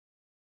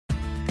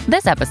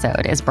This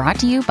episode is brought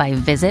to you by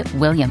Visit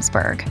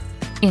Williamsburg.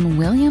 In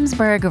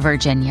Williamsburg,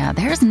 Virginia,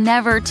 there's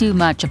never too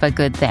much of a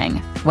good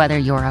thing. Whether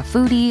you're a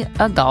foodie,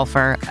 a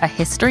golfer, a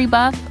history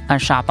buff, a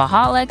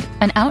shopaholic,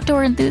 an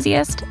outdoor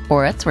enthusiast,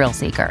 or a thrill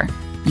seeker,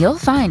 you'll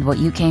find what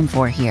you came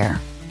for here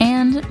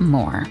and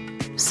more.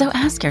 So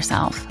ask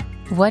yourself,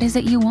 what is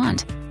it you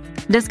want?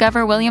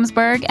 Discover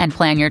Williamsburg and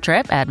plan your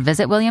trip at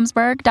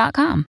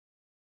visitwilliamsburg.com.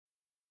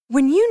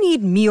 When you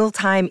need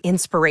mealtime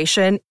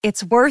inspiration,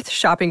 it's worth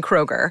shopping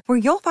Kroger, where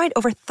you'll find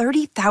over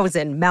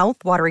 30,000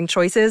 mouth-watering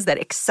choices that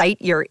excite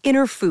your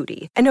inner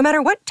foodie. And no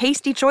matter what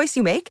tasty choice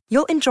you make,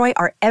 you'll enjoy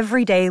our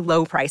everyday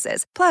low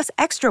prices, plus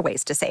extra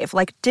ways to save,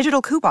 like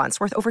digital coupons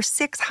worth over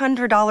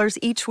 $600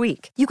 each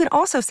week. You can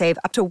also save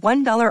up to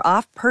 $1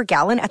 off per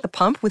gallon at the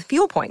pump with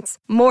fuel points.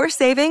 More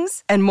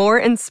savings and more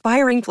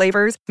inspiring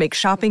flavors make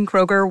shopping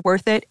Kroger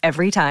worth it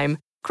every time.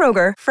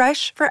 Kroger,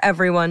 fresh for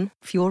everyone.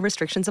 Fuel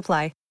restrictions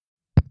apply.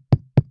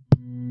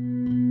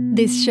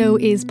 This show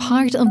is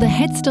part of the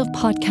Head Stuff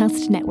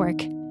Podcast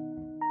Network.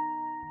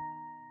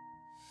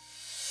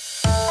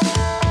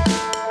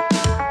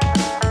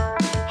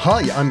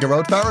 Hi, I'm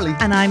Garrod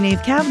Farrelly. And I'm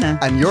Niamh Kavanagh.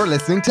 And you're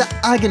listening to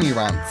Agony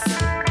Rants.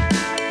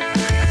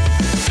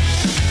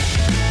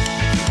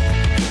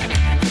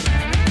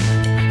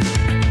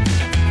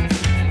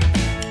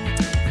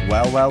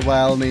 Well,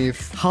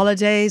 Niamh.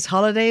 Holidays.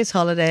 Holidays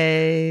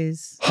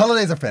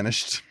are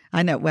finished.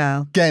 I know,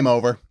 well. Game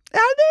over. Are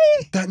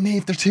they?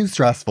 Niamh, they're too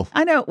stressful.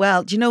 I know.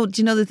 Well, do you know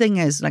the thing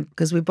is, like,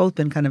 because we've both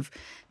been kind of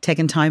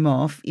taking time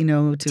off,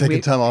 to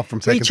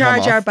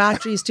recharge our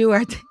batteries to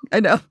our I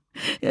know,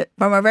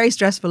 from our very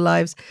stressful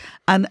lives.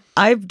 And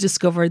I've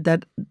discovered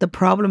that the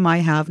problem I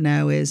have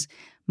now is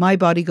my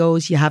body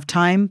goes, you have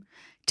time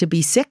to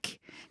be sick,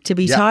 to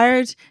be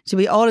tired, to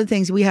be all the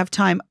things. We have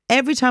time.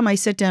 Every time I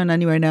sit down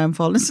anywhere now, I'm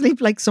falling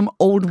asleep like some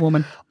old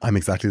woman. I'm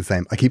exactly the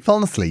same. I keep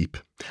falling asleep.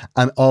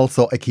 And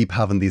also I keep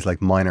having these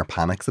like minor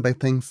panics about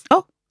things.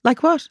 Oh,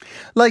 like what?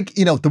 Like,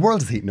 the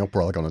world is heating up.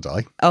 We're all going to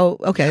die. Oh,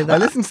 okay. I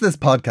listened to this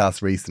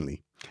podcast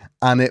recently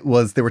and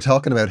they were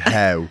talking about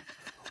how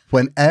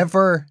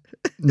whenever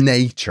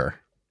nature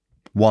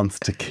wants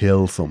to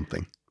kill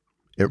something,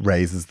 it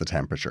raises the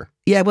temperature.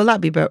 Yeah, well,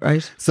 that'd be about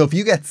right. So if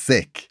you get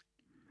sick,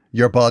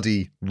 your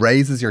body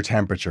raises your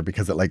temperature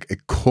because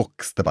it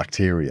cooks the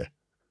bacteria,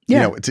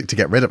 to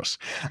get rid of it.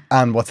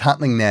 And what's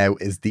happening now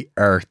is the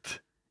earth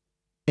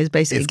is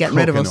basically getting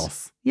rid of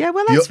us. Yeah,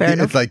 well, that's fair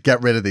enough. It's like,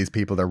 get rid of these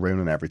people, they're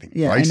ruining everything.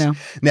 Yeah, right? I know.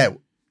 Now,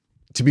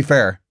 to be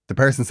fair, the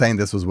person saying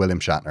this was William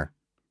Shatner.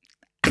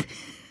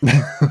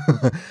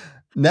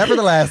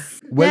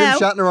 Nevertheless, William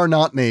Shatner or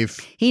not, Niamh,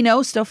 he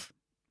knows stuff.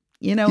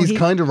 He's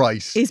kind of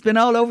right. He's been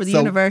all over the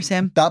universe,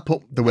 him. That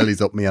put the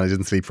willies up me and I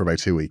didn't sleep for about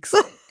 2 weeks.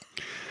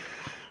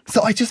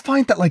 So I just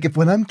find that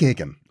when I'm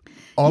gigging,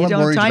 all I'm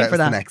worried about is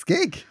the next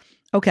gig.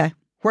 Okay.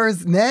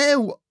 Whereas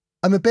now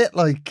I'm a bit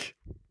I'm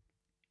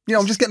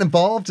just getting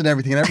involved in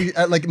everything,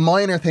 and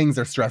minor things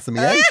are stressing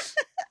me out.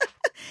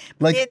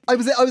 I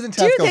was in Tesco's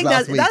do you think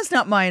last week. That's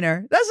not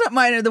minor? That's not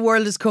minor. The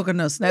world is cooking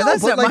us now. No,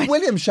 that's but not minor.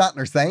 William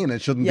Shatner saying it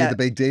shouldn't be the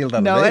big deal that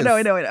it is.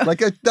 I know.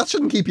 That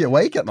shouldn't keep you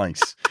awake at night.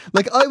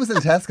 I was in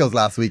Tesco's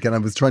last week and I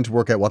was trying to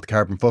work out what the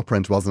carbon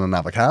footprint was on an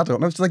avocado,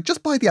 and I was just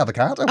just buy the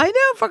avocado. I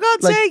know, for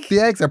God's sake.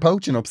 The eggs are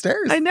poaching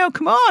upstairs. I know,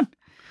 come on.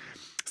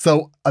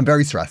 So I'm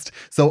very stressed.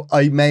 So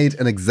I made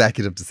an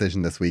executive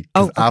decision this week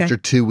after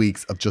 2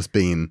 weeks of just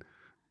being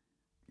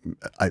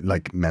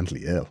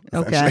mentally ill.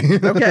 Okay.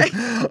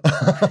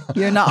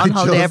 You're not on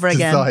holiday ever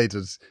again. I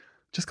decided,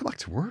 just go back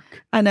to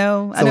work. I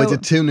know. So I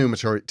did 2 new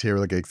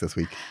material gigs this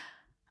week.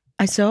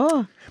 I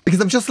saw.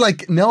 Because I'm just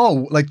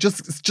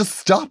just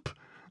stop.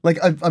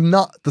 I'm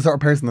not the sort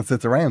of person that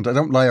sits around. I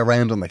don't lie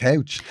around on the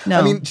couch. No.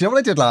 I mean, do you know what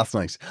I did last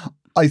night?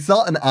 I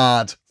saw an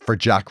ad for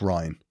Jack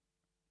Ryan.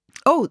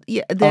 Oh,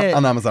 yeah.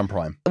 On Amazon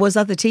Prime. Was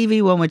that the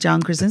TV one with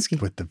John Krasinski?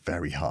 With the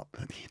very hot.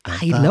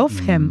 I love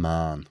him.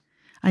 Man.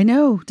 I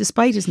know,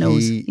 despite his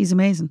nose. He's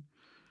amazing.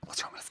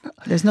 What's wrong with his nose?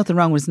 There's nothing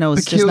wrong with his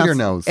nose. Peculiar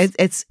nose.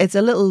 It's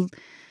a little...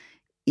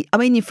 I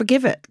mean, you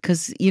forgive it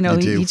because, he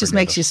just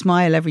makes you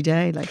smile every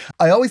day.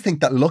 I always think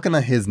that looking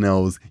at his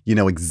nose, you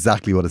know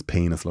exactly what his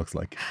penis looks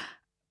like.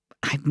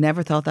 I've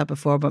never thought that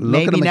before, but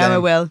maybe now I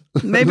will.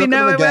 Maybe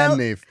now I will.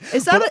 Niamh.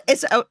 Is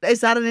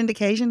that an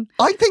indication?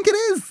 I think it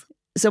is.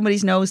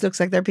 Somebody's nose looks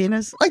like their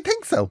penis? I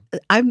think so.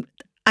 I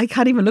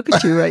can't even look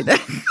at you right now.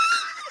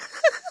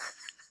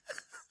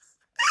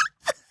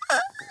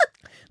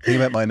 Think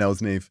about my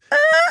nose, Niamh.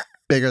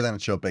 Bigger than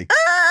it should be.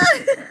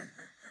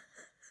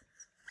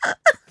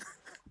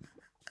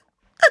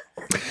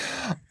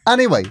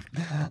 Anyway.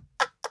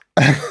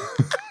 I have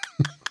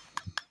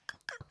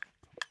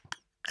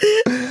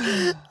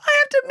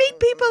to meet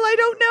people I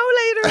don't know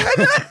later.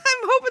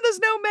 I'm hoping there's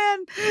no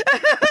men.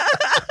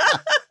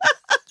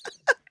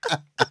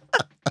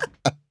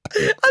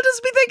 I'll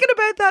just be thinking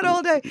about that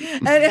all day.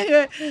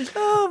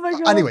 Oh my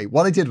God. Anyway,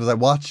 what I did was I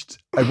watched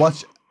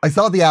I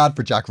saw the ad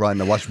for Jack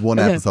Ryan. I watched one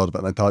episode of it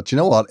and I thought, you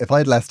know what? If I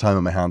had less time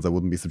on my hands, I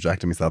wouldn't be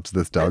subjecting myself to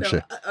this dog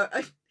shit.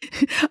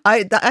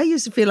 I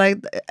used to feel like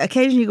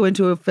occasionally you go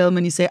into a film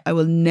and you say, I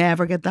will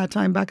never get that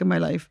time back in my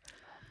life.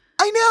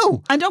 I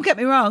know. And don't get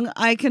me wrong,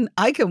 I can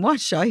watch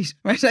shite,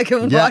 right? I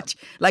can watch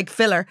like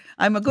filler.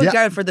 I'm a good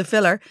girl for the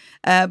filler.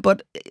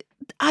 But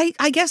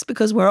I guess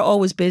because we're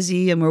always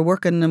busy and we're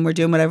working and we're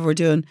doing whatever we're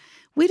doing,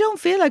 we don't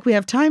feel like we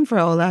have time for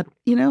all that,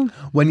 you know?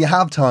 When you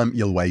have time,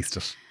 you'll waste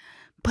it.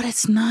 But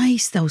it's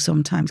nice though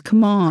sometimes.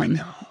 Come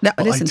on. Now,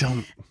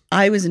 listen,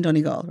 I was in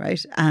Donegal,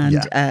 right?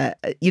 And,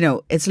 you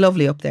know, it's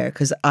lovely up there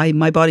because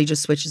my body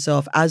just switches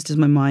off, as does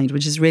my mind,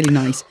 which is really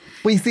nice.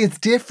 Well, you see, it's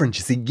different.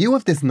 You see, you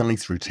have this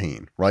nice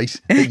routine, right?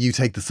 That you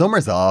take the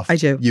summers off. I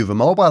do. You have a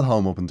mobile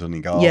home up in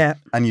Donegal. Yeah.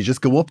 And you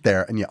just go up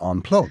there and you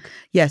unplug.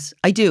 Yes,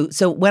 I do.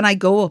 So when I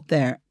go up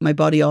there, my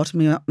body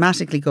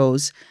automatically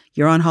goes,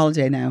 you're on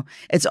holiday now.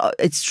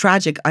 It's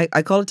tragic.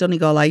 I call it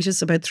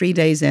Donegalitis. About 3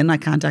 days in, I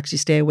can't actually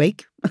stay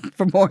awake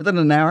for more than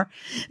an hour.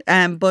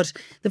 But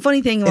the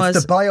funny thing was...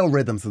 It's the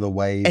biorhythms of the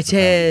waves. It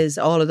is,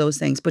 all of those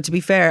things. But to be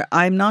fair,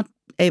 I'm not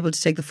able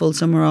to take the full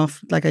summer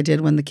off like I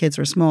did when the kids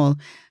were small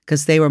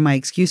because they were my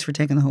excuse for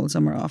taking the whole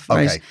summer off,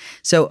 right? Okay.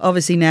 So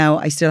obviously now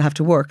I still have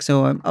to work.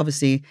 So I'm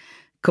obviously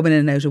coming in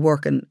and out of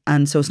work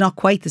and so it's not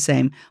quite the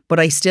same, but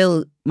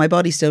my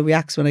body still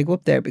reacts when I go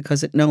up there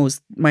because it knows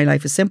my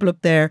life is simple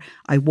up there.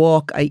 I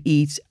walk, I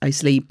eat, I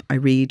sleep, I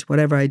read,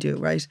 whatever I do,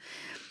 right?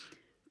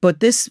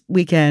 But this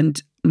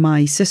weekend,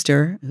 my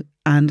sister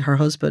and her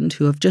husband,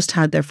 who have just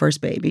had their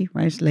first baby,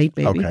 right, late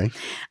baby,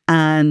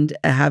 and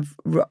have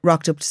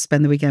rocked up to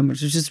spend the weekend,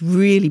 which is just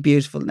really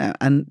beautiful now.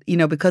 And, you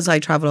know, because I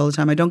travel all the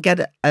time, I don't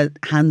get a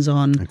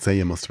hands-on. I'd say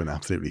you must have been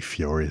absolutely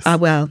furious.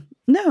 Well,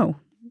 no.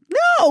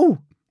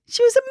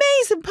 She was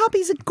amazing.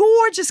 Poppy's a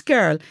gorgeous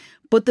girl.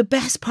 But the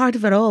best part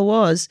of it all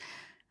was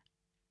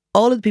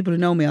all of the people who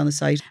know me on the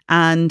site,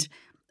 and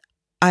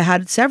I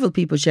had several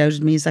people shout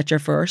at me, is that your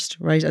first?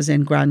 Right, as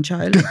in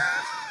grandchild.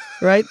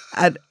 Right?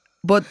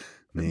 But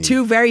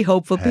two very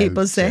hopeful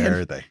people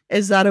saying,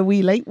 is that a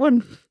wee late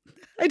one?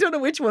 I don't know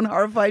which one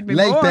horrified me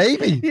more. Late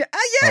baby? Yeah.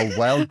 Oh,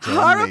 well done.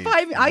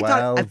 Horrified me.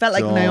 I felt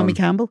like Naomi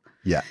Campbell.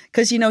 Yeah.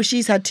 Because, you know,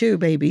 she's had two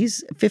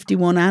babies,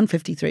 51 and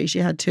 53. She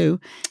had two.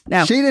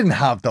 Now, she didn't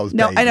have those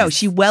babies. No, I know.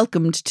 She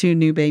welcomed two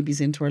new babies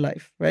into her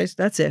life, right?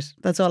 That's it.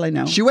 That's all I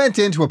know. She went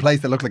into a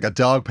place that looked like a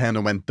dog pound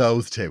and went,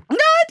 those two. No,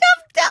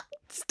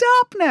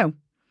 stop now.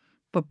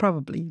 But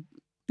probably,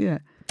 yeah.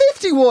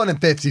 51 and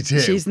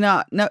 52. She's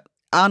not. No,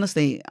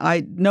 honestly,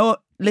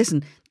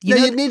 listen.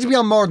 You'd need to be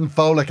on more than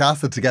folic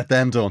acid to get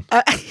them done.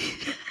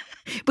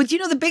 But you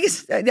know, the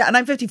biggest, and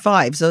I'm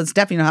 55, so it's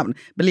definitely not happening.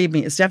 Believe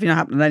me, it's definitely not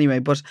happening anyway.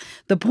 But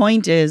the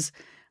point is,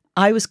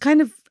 I was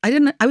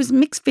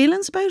mixed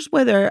feelings about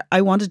whether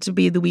I wanted to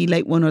be the wee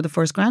late one or the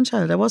first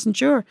grandchild. I wasn't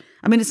sure.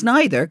 I mean, it's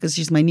neither because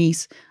she's my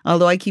niece.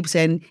 Although I keep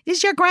saying,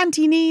 is your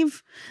granty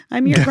Neve?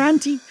 I'm your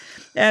granty.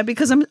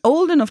 Because I'm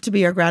old enough to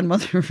be your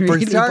grandmother, really. For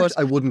a start,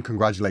 I wouldn't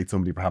congratulate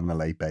somebody for having a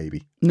late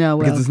baby. No,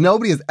 because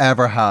nobody has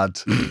ever had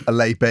a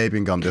late baby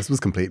and gone, this was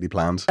completely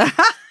planned.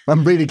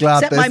 I'm really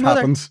glad this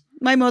happened.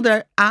 My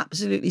mother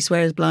absolutely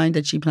swears blind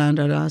that she planned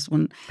her last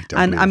one.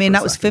 And I mean,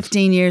 that was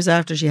 15 years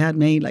after she had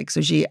me. Like,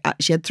 so she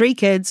had 3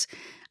 kids.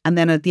 And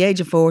then at the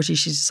age of 40,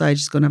 she decided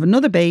she's going to have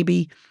another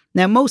baby.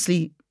 Now, most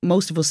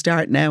of us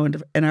start now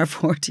in our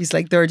 40s,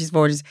 like 30s,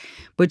 40s.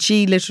 But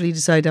she literally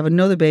decided to have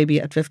another baby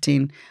at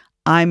 15.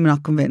 I'm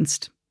not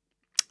convinced.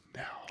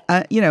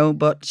 No. You know,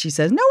 but she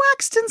says, no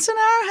accidents in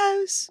our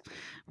house.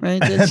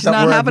 Right? She's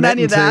not having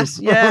any of that.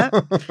 Yeah.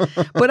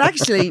 But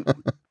actually,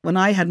 when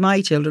I had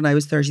my children, I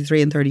was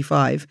 33 and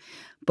 35.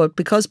 But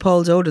because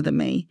Paul's older than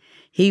me,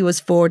 he was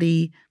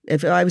 40.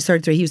 If I was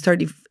 33, he was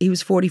 30. He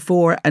was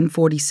 44 and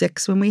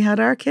 46 when we had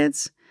our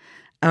kids.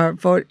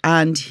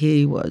 And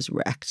he was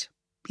wrecked.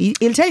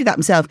 He'll tell you that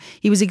himself.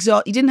 He was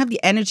exhausted. He didn't have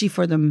the energy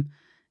for them.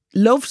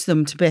 Loved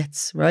them to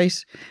bits,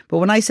 right? But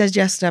when I said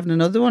yes to having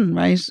another one,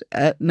 right?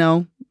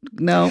 No.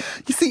 You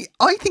see,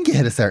 I think you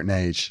hit a certain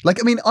age. Like,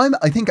 I mean,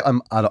 I think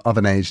I'm of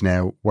an age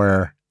now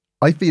where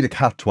I feed a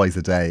cat twice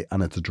a day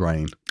and it's a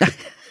drain.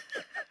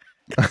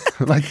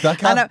 Like that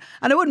cat.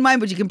 And I wouldn't mind,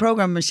 but you can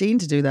program a machine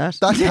to do that.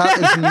 That cat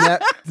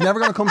is never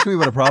going to come to me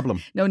with a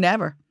problem. No,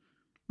 never.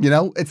 You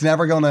know, it's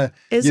never going to,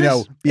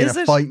 be in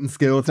a fight in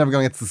school. It's never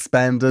going to get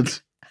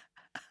suspended.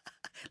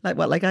 Like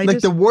what? Like I did?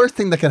 Like the worst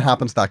thing that can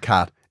happen to that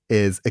cat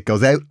is it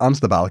goes out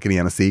onto the balcony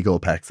and a seagull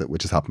pecks it,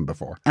 which has happened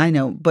before. I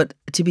know, but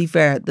to be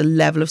fair, the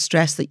level of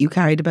stress that you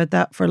carried about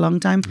that for a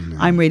long time,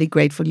 I'm really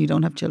grateful you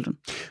don't have children.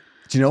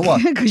 Do you know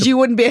what? Because you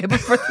wouldn't be able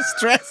for the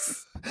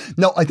stress.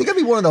 No, I think I'd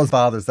be one of those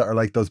fathers that are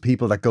like those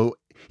people that go,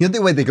 you know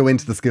the way they go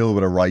into the school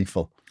with a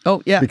rifle?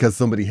 Oh, yeah. Because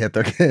somebody hit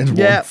their kid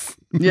once.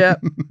 Yeah.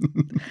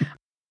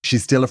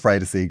 She's still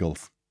afraid of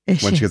seagulls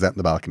when she goes out on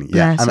the balcony.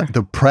 Yeah. And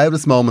the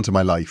proudest moment of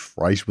my life,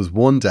 right, was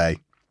one day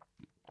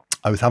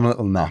I was having a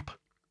little nap.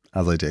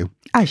 As I do.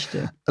 As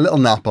you do. A little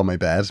nap on my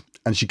bed.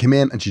 And she came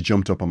in and she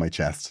jumped up on my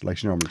chest like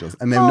she normally does.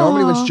 And then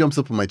normally when she jumps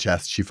up on my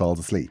chest, she falls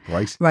asleep,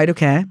 right? Right,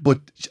 okay.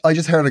 But I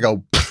just heard her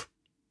go,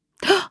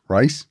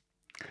 right?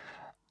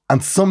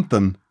 and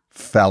something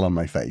fell on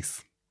my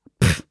face.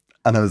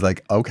 And I was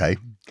like, okay,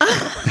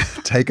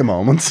 take a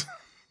moment.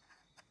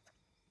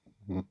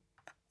 And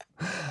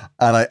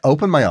I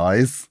opened my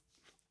eyes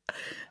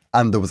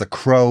and there was a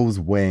crow's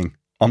wing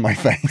on my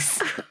face.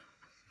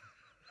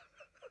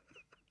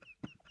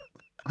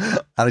 And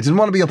I didn't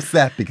want to be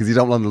upset because you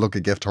don't want to look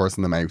a gift horse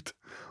in the mouth.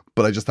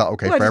 But I just thought,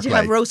 okay, fair play. Did you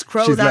have roast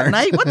crow that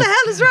night? What the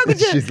hell is wrong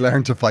with you? She's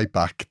learned to fight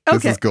back.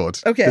 This is good.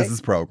 Okay. This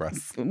is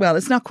progress. Well,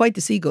 it's not quite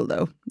the seagull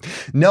though.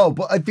 No,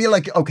 but I feel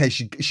like, okay,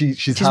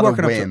 she's had a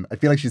win. I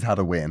feel like she's had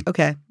a win.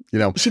 Okay. You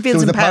know, she feels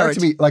there was empowered. a part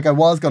of me, like I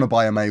was going to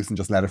buy a mouse and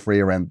just let it free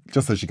around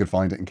just so she could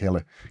find it and kill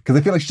it. Because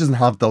I feel like she doesn't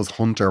have those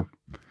hunter,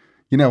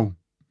 you know.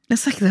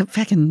 It's like the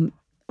fucking,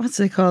 what's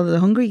they called? The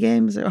Hunger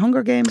Games or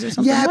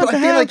something? Yeah, but I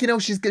feel like, you know,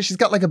 she's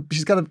got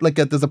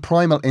there's a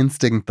primal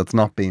instinct that's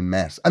not being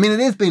met. I mean, it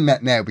is being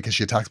met now because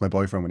she attacks my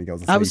boyfriend when he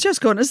goes to sleep. I was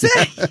just going to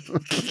say.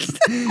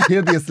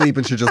 He'll be asleep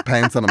and she'll just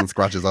pounce on him and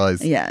scratch his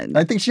eyes. Yeah.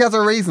 I think she has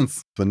her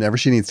reasons. Whenever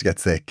she needs to get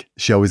sick,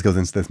 she always goes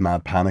into this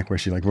mad panic where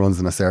she like runs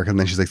in a circle and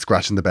then she's like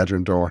scratching the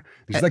bedroom door.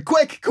 And she's like,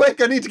 quick,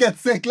 I need to get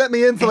sick. Let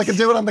me in so I can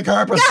do it on the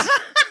carpet. I thought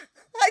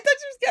she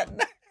was getting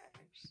that.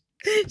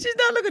 She's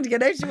not looking to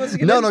get out. She wants to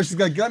get out. No, she's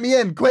like, let me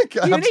in, quick.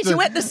 You need to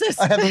witness this.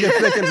 I have to get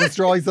sick and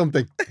destroy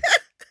something.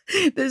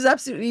 There's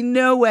absolutely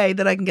no way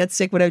that I can get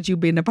sick without you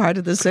being a part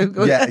of this. So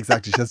yeah,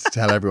 exactly. She has to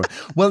tell everyone.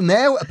 Well,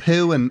 now a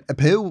poo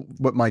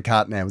with my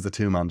cat now is a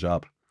 2-man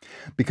job.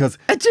 Because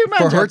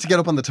for her to get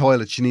up on the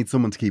toilet, she needs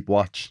someone to keep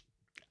watch.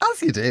 As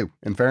you do,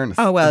 in fairness.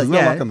 Oh, well, there's no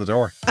knock on the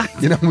door.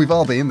 You know, we've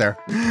all been there.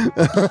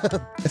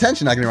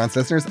 Attention, Agony Rants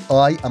listeners,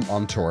 I am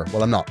on tour.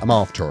 Well, I'm not. I'm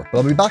off tour. But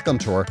I'll be back on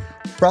tour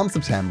from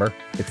September.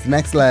 It's the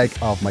next leg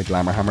of my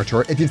Glamour Hammer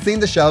tour. If you've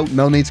seen the show,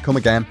 no need to come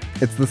again.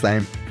 It's the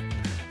same.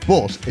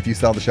 But if you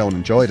saw the show and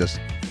enjoyed it,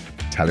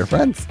 tell your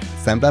friends.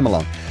 Send them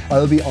along.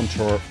 I'll be on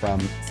tour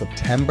from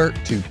September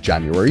to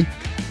January.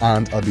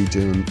 And I'll be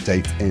doing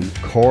dates in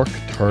Cork,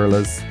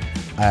 Thurles,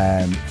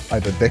 I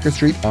have a Baker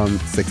Street on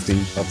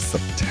 16th of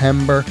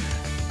September.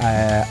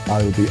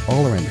 I'll be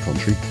all around the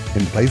country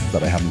in places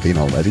that I haven't been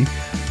already.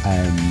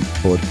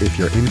 But if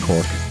you're in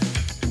Cork,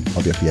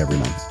 I'll be at the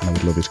Everyman, and I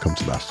would love you to come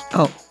to that.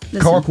 Oh, listen.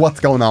 Cork, what's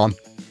going on?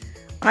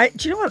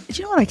 Do you know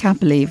what I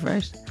can't believe,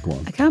 right? Go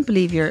on. I can't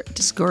believe you're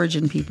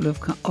discouraging people who've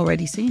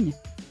already seen you.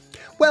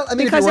 Well, I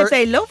mean, because if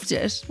they loved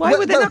it, why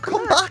would they not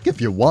come back if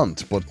you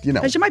want? But you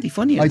know, because you might be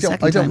funny. I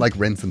don't like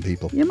rinsing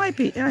people. You might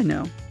be. I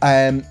know.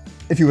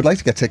 If you would like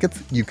to get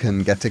tickets, you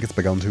can get tickets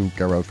by going to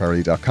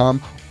GoRoadFerry.com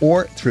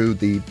or through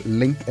the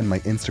link in my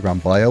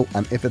Instagram bio.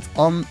 And if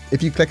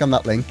you click on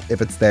that link,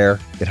 if it's there,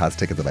 it has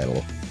tickets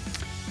available.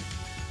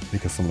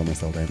 Because some of them are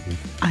sold out.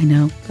 I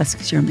know. That's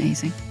because you're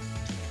amazing.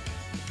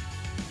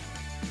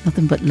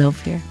 Nothing but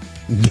love here.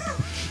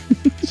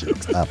 She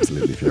looks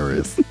absolutely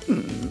furious.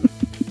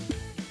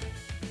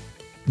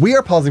 We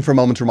are pausing for a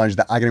moment to remind you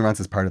that Agony Rants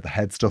is part of the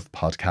Head Stuff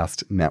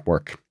Podcast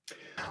Network.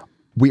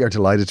 We are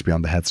delighted to be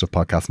on the Head Stuff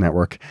Podcast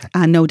Network.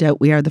 And no doubt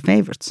we are the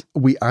favourites.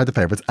 We are the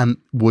favourites. And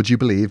would you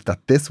believe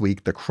that this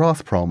week the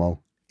cross promo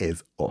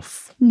is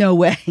us? No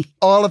way.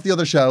 All of the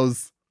other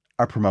shows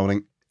are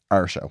promoting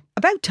our show.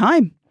 About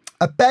time.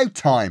 I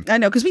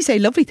know, because we say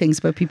lovely things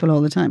about people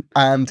all the time.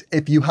 And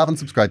if you haven't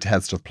subscribed to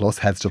Head Stuff Plus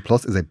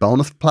is a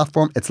bonus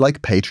platform. It's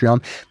like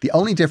Patreon. The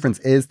only difference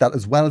is that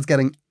as well as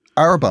getting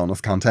our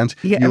bonus content,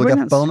 you will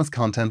get bonus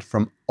content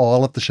from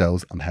all of the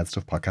shows on the Head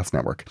Stuff Podcast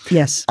Network.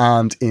 Yes.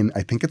 And in,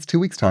 I think it's 2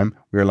 weeks' time,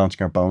 we are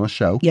launching our bonus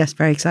show. Yes,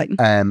 very exciting.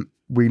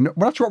 We're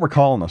not sure what we're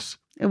calling it.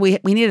 We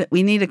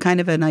need a kind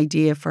of an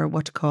idea for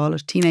what to call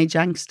it. Teenage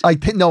angst. I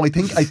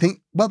think.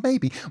 Well,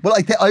 maybe. Well,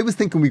 I was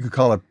thinking we could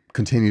call it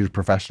continued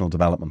professional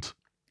development.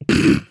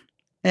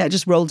 Yeah, it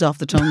just rolled off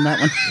the tongue, that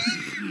one.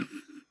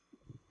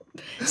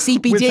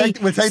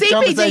 CPD. We'll take the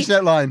conversation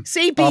outline.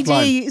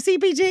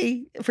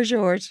 CPD for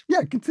short.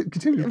 Yeah,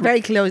 continue. Very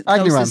close to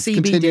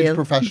CBD.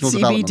 Professional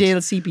development.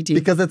 CBD.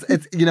 Because it's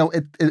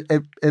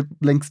it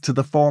links to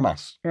the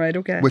format. Right,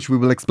 okay. Which we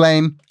will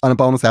explain on a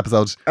bonus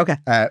episode. Okay.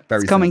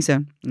 Very coming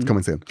soon. It's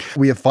coming soon.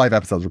 We have 5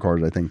 episodes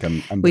recorded, I think,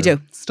 and we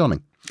do.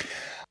 Stunning.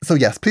 So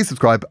yes, please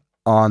subscribe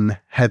on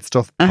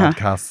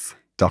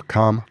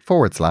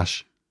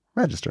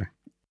headstuffpodcasts.com/register.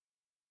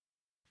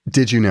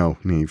 Did you know,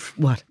 Niamh?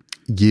 What?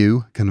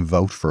 You can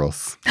vote for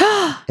us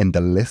in the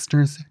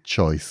Listener's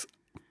Choice,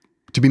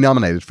 to be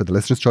nominated for the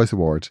Listener's Choice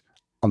Award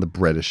on the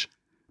British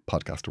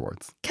Podcast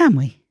Awards. Can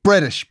we?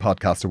 British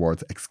Podcast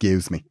Awards,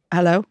 excuse me.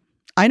 Hello?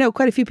 I know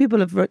quite a few people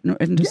have written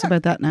to us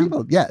about that now.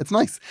 It's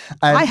nice.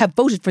 I have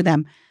voted for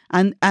them.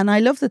 And I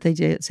love that they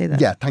say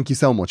that. Yeah, thank you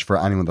so much for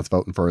anyone that's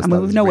voting for us. And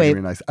we have no way.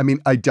 Really nice. I mean,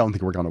 I don't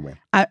think we're going to win.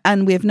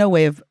 And we have no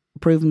way of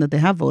proving that they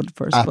have voted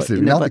for us.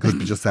 Absolutely not, because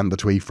we just send the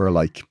tweet for a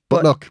like.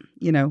 But look,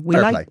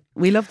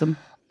 we love them.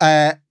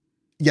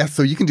 Yes,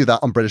 so you can do that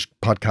on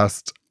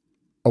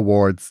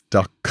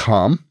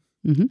BritishPodcastAwards.com,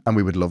 and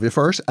we would love you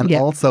for it. And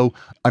also,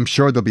 I'm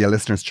sure there'll be a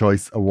Listener's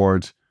Choice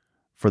Award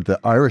for the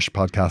Irish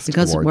Podcast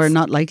because Awards. We're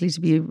not likely to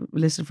be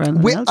listed for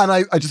anything else. And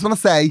I just want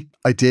to say,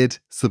 I did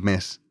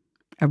submit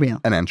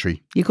an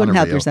entry. You couldn't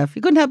help yourself.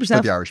 You couldn't help yourself.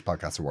 For the Irish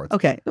Podcast Awards.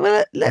 Okay.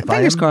 Well,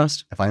 fingers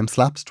crossed. If I am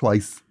slapped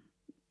twice,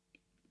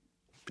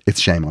 it's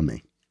shame on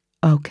me.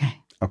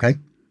 Okay. Okay?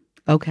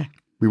 Okay.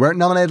 We weren't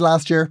nominated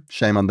last year.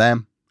 Shame on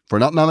them. If we're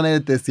not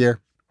nominated this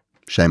year,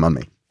 shame on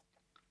me.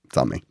 It's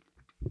on me.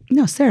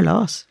 No, it's their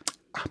loss.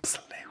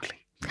 Absolutely.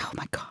 Oh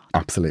my God.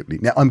 Absolutely.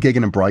 Now, I'm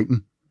gigging in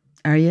Brighton.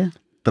 Are you?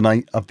 The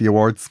night of the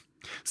awards.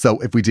 So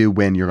if we do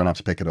win, you're going to have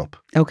to pick it up.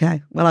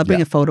 Okay. Well, I'll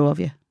bring a photo of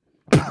you.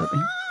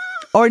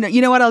 Or no,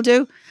 you know what I'll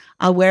do?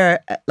 I'll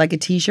wear like a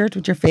t-shirt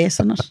with your face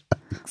on it.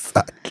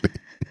 Exactly.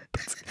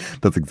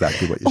 That's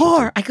exactly what you should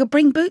Or do. I could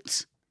bring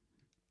boots.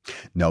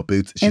 No,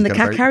 boots. In the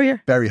cat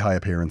carrier? Very high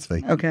appearance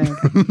fee. Okay.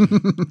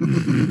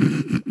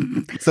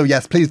 So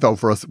yes, please vote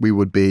for us. We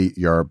would be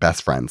your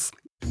best friends.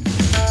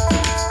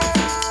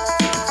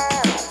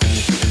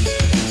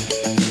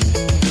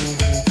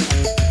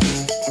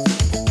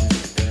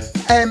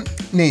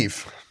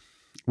 Niamh,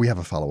 we have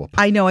a follow-up.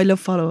 I know, I love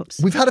follow-ups.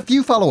 We've had a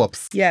few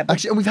follow-ups. Yeah.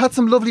 Actually, and we've had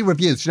some lovely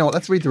reviews. Do you know what?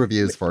 Let's read the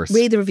reviews first.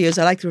 Read the reviews.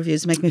 I like the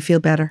reviews. They make me feel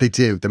better. They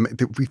do.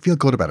 We feel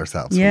good about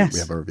ourselves when we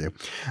have a review.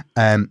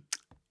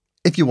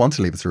 If you want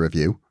to leave us a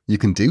review, you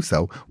can do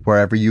so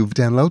wherever you've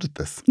downloaded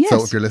this. Yes.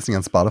 So if you're listening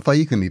on Spotify,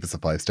 you can leave us a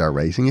 5-star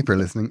rating. If you're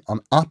listening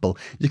on Apple,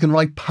 you can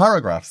write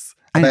paragraphs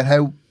about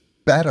how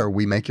better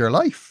we make your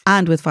life.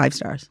 And with 5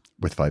 stars.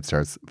 With 5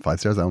 stars. 5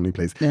 stars only,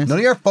 please. Yes. None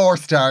of your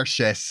 4-star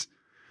shit.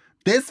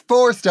 This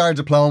 4-star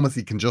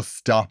diplomacy can just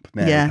stop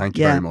now. Thank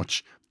you very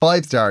much.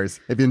 5 stars.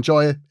 If you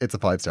enjoy it, it's a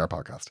 5-star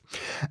podcast.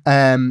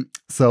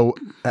 So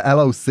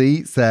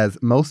LOC says,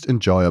 most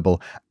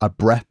enjoyable, a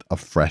breath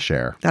of fresh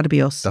air. That'd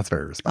be us. That's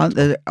very respectful.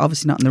 They're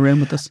obviously not in the room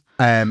with us.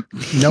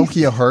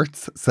 Nokia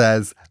Hertz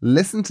says,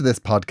 listen to this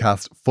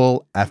podcast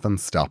full effing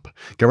stop.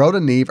 Garrod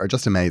and Niamh are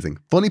just amazing.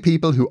 Funny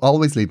people who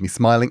always leave me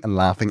smiling and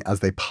laughing as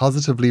they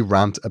positively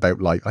rant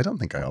about life. I don't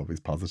think I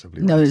always positively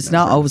rant. No, it's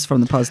not always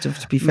from the positive,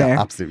 to be fair.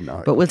 No, absolutely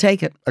not. But we'll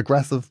take it.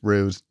 Aggressive,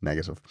 rude,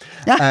 negative.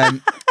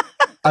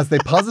 As they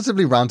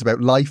positively rant about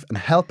life and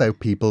help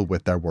out people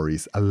with their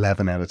worries.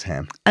 11 out of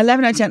 10.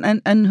 11 out of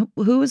 10. And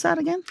who was that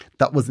again?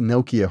 That was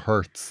Nokia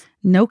Hertz.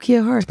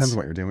 Nokia Hertz. Depends on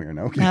what you're doing with your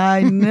Nokia.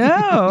 I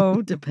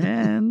know.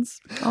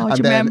 Depends. Oh, do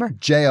you remember?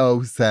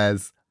 J.O.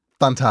 says,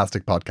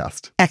 fantastic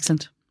podcast.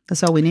 Excellent.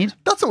 That's all we need.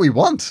 That's what we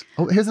want.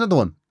 Oh, here's another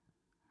one.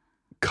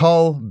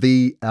 Call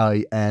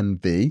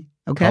VINV.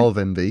 Okay.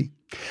 Colvin V.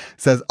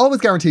 Says,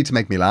 always guaranteed to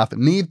make me laugh.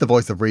 Niamh, the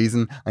voice of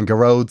reason. And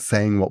Garrod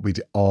saying what we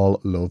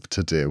all love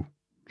to do.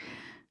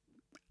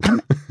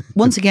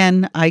 Once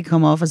again, I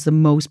come off as the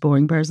most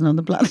boring person on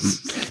the planet.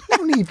 No,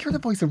 Niamh, you're the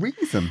voice of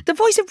reason. The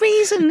voice of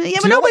reason. Yeah,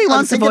 but nobody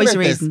wants the voice of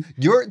reason.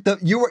 You're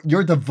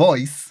the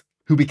voice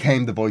who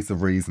became the voice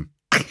of reason.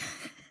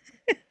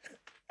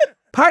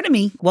 Part of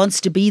me wants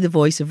to be the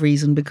voice of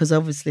reason because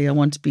obviously I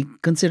want to be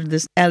considered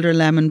this elder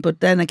lemon, but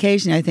then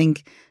occasionally I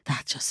think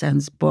that just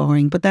sounds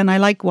boring. But then I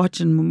like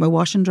watching my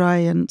wash and dry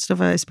and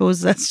stuff. I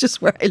suppose that's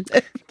just where I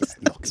live.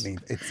 Look,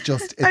 Niamh,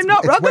 it's I'm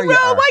not rock and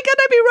roll. Why can't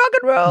I be rock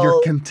and roll?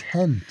 You're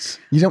content.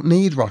 You don't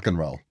need rock and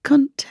roll.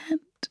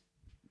 Content.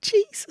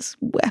 Jesus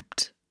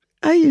wept.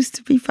 I used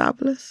to be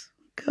fabulous.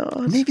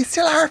 God. Niamh, you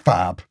still are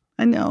fab.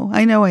 I know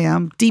I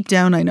am. Deep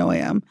down, I know I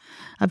am.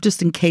 I've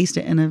just encased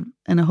it in a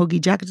huggy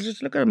jacket.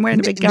 Just look at I'm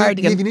wearing a big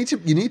cardigan.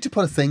 You need to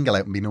put a single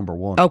out and be number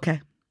one. Okay.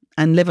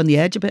 And live on the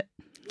edge a bit.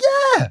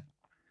 Yeah.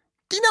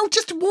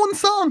 Just one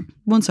song.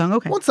 One song,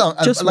 okay. One song.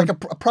 Just like a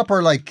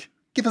proper,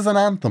 give us an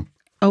anthem.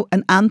 Oh,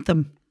 an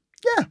anthem.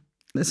 Yeah.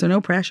 So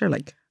no pressure,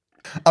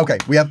 Okay,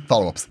 we have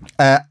follow-ups.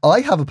 I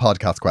have a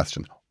podcast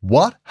question.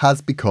 What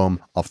has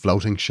become of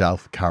Floating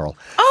Shelf Carol?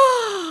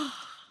 Oh!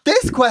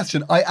 This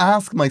question I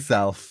ask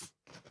myself...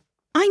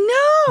 I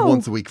know.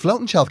 Once a week.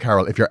 Floating Shelf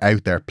Carol, if you're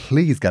out there,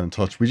 please get in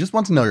touch. We just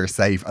want to know you're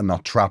safe and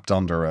not trapped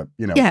under a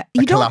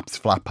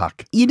collapsed flat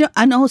pack.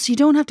 And also you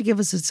don't have to give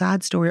us a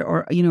sad story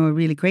or, a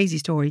really crazy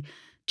story.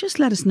 Just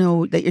let us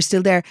know that you're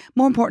still there.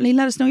 More importantly,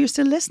 let us know you're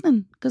still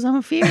listening because I'm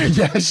afraid.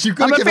 Yeah, she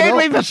could I'm afraid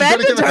we've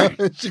offended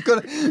her. She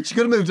could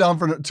have moved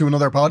on to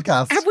another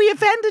podcast. Have we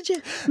offended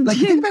you? The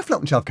thing about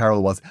Floating Shelf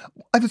Carol was,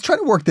 I was trying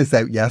to work this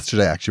out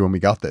yesterday actually when we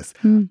got this.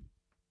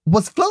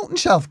 Was Floating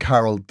Shelf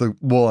Carol the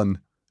one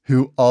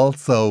who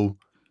also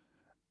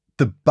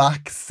the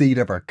back seat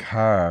of her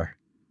car,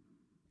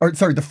 or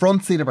sorry, the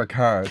front seat of her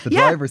car, the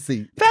driver's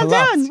seat fell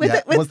down.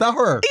 Was that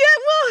her? Yeah,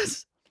 it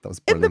was. That was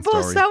a brilliant in the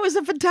bus. Story. That was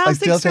a fantastic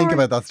story. I still story. think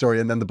about that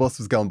story, and then the bus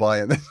was going by,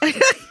 and then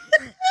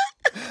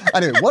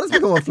anyway, what has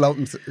become of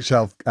Floating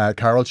Shelf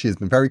Carol? She has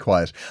been very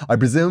quiet. I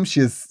presume she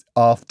is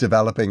off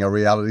developing a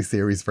reality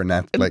series for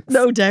Netflix.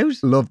 No doubt.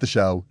 Love the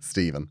show,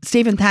 Stephen.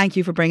 Stephen, thank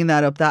you for bringing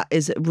that up. That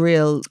is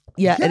real.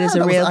 Yeah, it is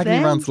a real thing.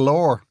 Agony Rant's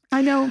lore.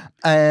 I know.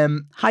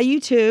 Hi, you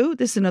too.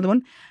 This is another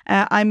one.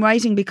 I'm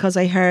writing because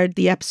I heard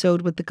the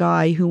episode with the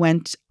guy who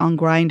went on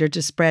Grindr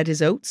to spread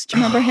his oats. Do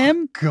you remember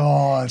him?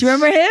 God. Do you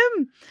remember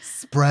him?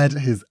 Spread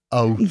his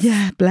oats.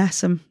 Yeah,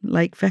 bless him.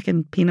 Like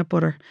feckin' peanut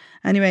butter.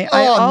 Anyway,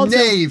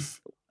 Niamh.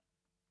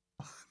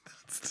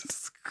 That's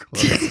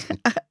disgusting.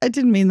 I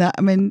didn't mean that.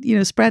 I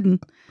mean,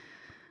 spreading.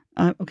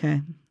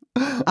 Okay.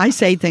 I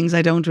say things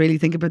I don't really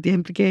think about the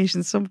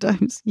implications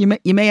sometimes. You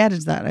may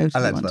edit that out.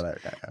 I'll edit that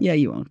out. Yeah,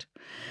 you won't.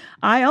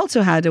 I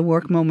also had a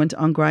work moment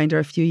on Grindr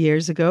a few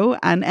years ago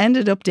and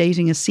ended up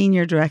dating a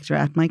senior director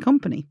at my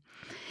company.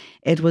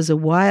 It was a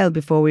while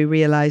before we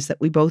realised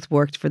that we both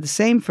worked for the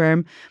same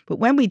firm, but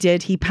when we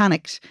did, he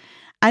panicked.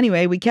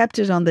 Anyway, we kept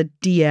it on the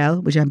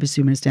DL, which I'm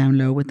assuming is down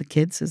low with the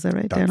kids. Is that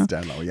right? That's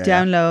down low, yeah.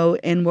 Down low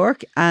in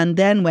work, and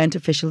then went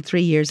official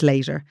 3 years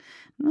later.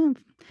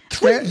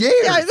 3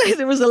 years?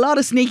 There was a lot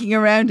of sneaking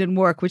around in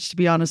work, which, to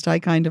be honest, I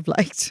kind of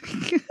liked.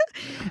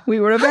 We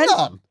were Hang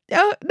on.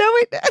 No,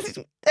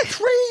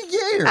 3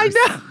 years. I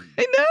know.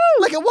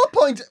 Like, at what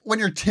point when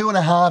you're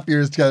 2.5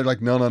 years together,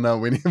 like, no,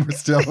 we're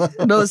still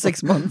another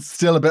 6 months,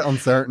 still a bit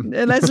uncertain.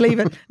 Let's leave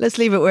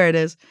it where it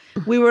is.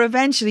 We were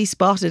eventually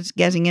spotted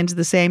getting into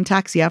the same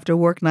taxi after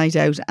work night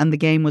out, and the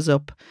game was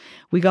up.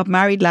 We got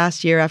married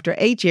last year after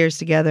 8 years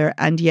together,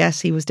 and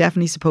yes, he was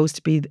definitely supposed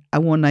to be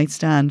a one night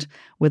stand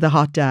with a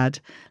hot dad.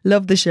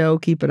 Love the show,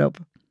 keep it up.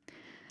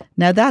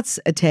 Now that's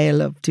a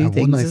tale of two things.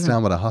 A one night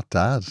stand with a hot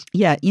dad.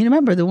 Yeah, you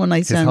remember the one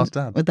night stand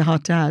with the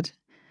hot dad?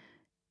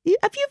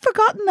 Have you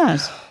forgotten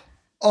that?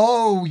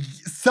 Oh,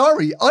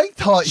 sorry. I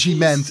thought he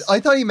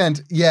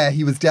meant, yeah,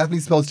 he was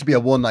definitely supposed to be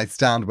a one night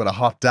stand with a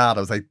hot dad. I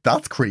was like,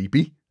 that's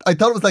creepy. I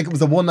thought it was like it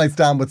was a one night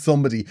stand with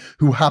somebody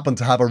who happened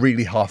to have a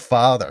really hot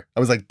father. I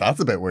was like, that's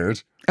a bit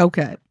weird.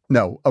 Okay.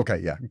 No, okay,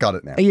 yeah, got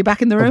it now. Are you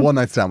back in the room? A one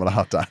night stand with a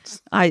hot dad.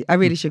 I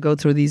really should go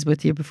through these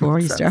with you before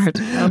you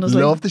start.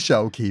 Honestly. Love the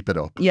show, keep it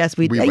up. Yes,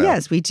 we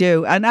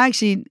do. And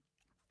actually,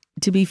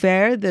 to be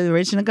fair, the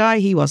original guy,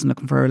 he wasn't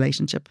looking for a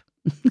relationship.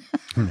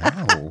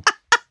 No.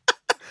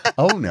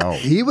 Oh no,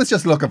 he was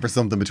just looking for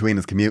something between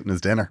his commute and his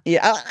dinner.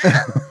 Yeah.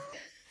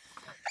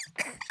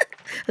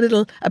 A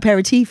little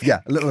aperitif.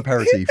 Yeah, a little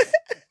aperitif.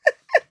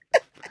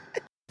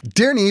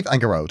 Dear Niamh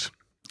and Garrod.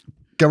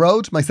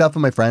 Garrod, myself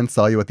and my friends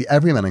saw you at the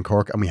Everyman in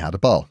Cork and we had a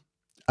ball.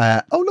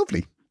 Oh,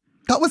 lovely.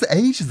 That was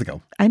ages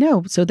ago. I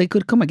know, so they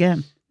could come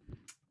again.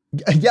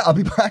 Yeah,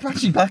 I'm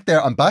actually back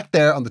there. I'm back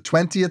there on the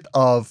 20th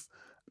of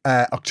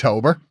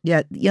October.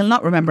 Yeah, you'll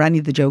not remember any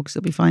of the jokes.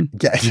 It'll be fine.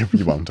 Yeah,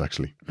 you won't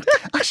actually.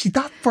 Actually,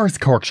 that first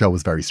Cork show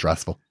was very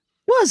stressful.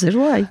 Was it?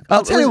 Why?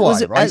 I'll tell you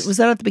why, right? Was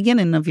that at the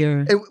beginning of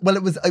your... I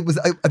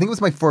think it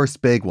was my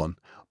first big one.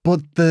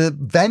 But the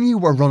venue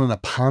were running a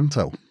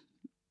panto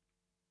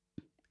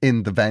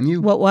in the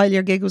venue. What, while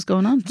your gig was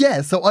going on?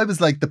 Yeah, so I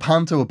was like, the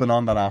panto had been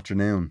on that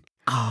afternoon.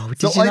 Oh,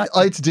 did you not?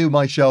 I had to do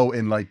my show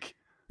in like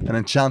an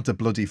enchanted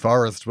bloody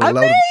forest with a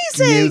load of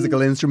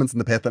musical instruments in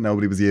the pit that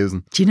nobody was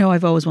using. Do you know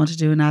I've always wanted to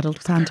do an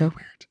adult panto?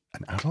 Weird.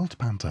 An adult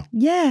panto?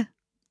 Yeah.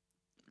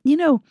 You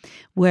know,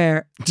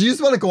 where... Do you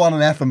just want to go on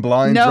an effing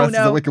blind dressed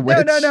as a Wicked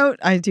Witch? No.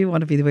 I do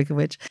want to be the Wicked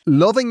Witch.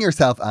 Loving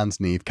Yourself and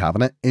Niamh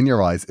Kavanagh, In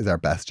Your Eyes, is our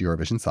best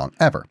Eurovision song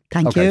ever.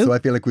 Thank you. So I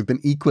feel like we've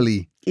been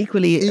equally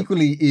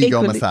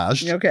ego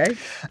massaged. Okay.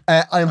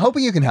 I'm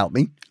hoping you can help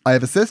me. I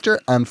have a sister,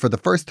 and for the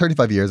first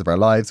 35 years of our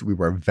lives, we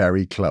were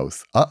very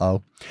close.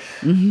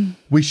 Mm-hmm.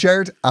 We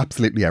shared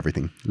absolutely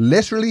everything.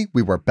 Literally,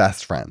 we were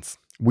best friends.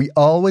 We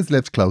always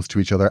lived close to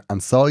each other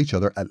and saw each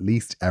other at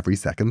least every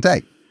second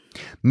day.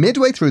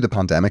 Midway through the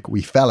pandemic,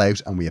 we fell out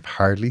and we have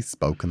hardly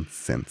spoken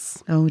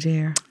since. Oh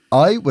dear.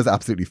 I was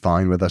absolutely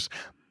fine with it,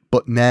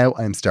 but now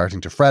I'm starting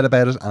to fret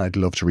about it and I'd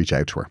love to reach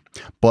out to her.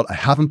 But I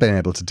haven't been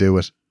able to do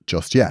it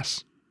just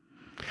yet.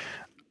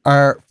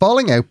 Our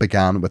falling out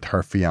began with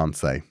her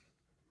fiancé.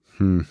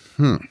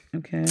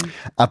 Okay.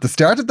 At the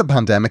start of the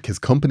pandemic, his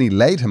company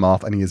laid him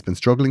off and he has been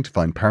struggling to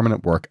find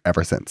permanent work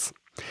ever since.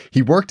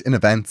 He worked in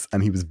events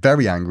and he was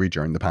very angry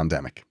during the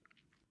pandemic.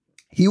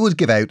 He would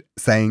give out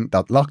saying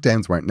that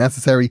lockdowns weren't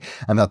necessary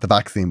and that the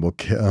vaccine will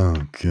kill...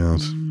 Oh,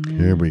 God.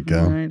 Here we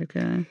go. Right,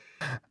 okay.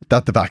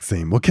 That the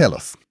vaccine will kill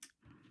us.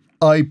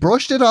 I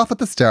brushed it off at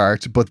the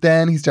start, but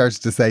then he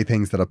started to say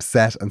things that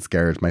upset and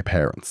scared my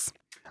parents.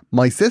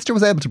 My sister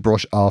was able to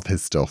brush off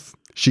his stuff.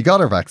 She got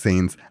her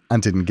vaccines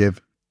and didn't give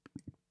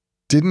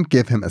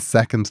him a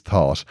second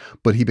thought,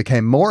 but he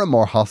became more and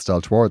more hostile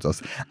towards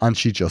us and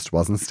she just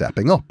wasn't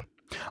stepping up.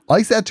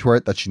 I said to her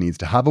that she needs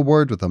to have a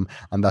word with him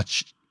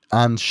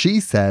and she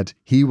said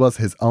he was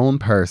his own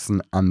person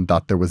and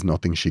that there was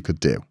nothing she could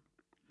do.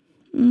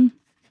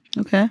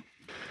 Okay.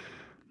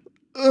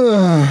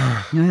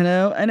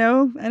 I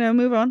know.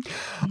 Move on.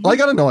 I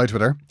got annoyed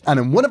with her, and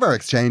in one of our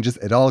exchanges,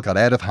 it all got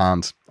out of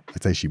hand.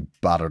 I'd say she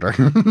battered her.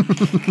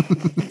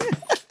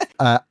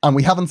 And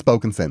we haven't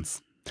spoken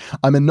since.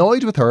 I'm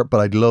annoyed with her, but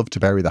I'd love to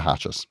bury the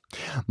hatchet.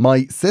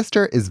 My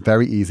sister is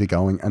very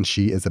easygoing and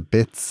she is a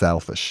bit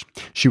selfish.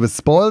 She was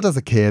spoiled as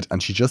a kid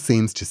and she just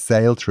seems to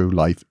sail through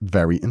life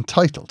very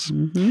entitled.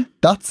 Mm-hmm.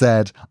 That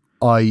said,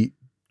 I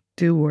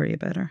do worry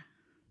about her.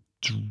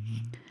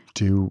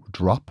 Do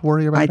drop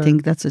worry about her? I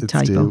think that's a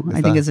typo.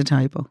 I think it's a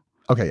typo.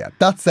 Okay, yeah.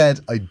 That said,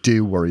 I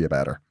do worry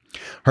about her.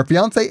 Her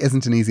fiancé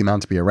isn't an easy man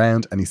to be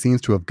around and he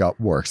seems to have got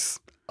worse.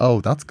 Oh,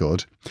 that's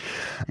good.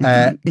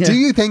 Yeah. Do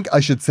you think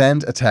I should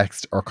send a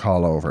text or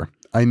call over?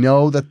 I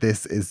know that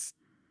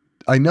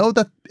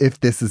if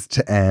this is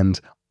to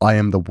end, I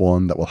am the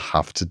one that will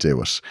have to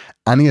do it.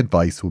 Any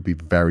advice will be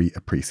very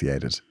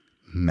appreciated.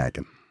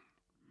 Meghan.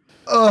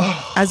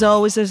 Oh, as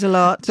always, there's a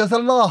lot. There's a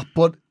lot,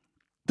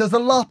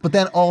 but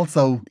then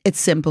also... It's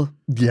simple.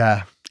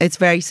 Yeah. It's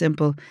very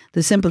simple.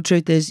 The simple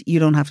truth is you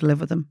don't have to live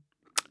with him.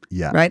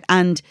 Yeah. Right?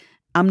 And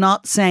I'm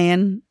not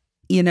saying,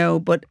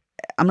 but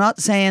I'm not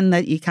saying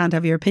that you can't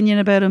have your opinion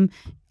about him.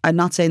 I'm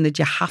not saying that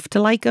you have to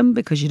like him,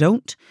 because you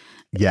don't.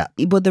 Yeah.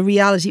 But the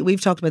reality,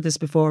 we've talked about this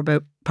before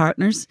about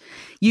partners.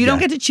 You don't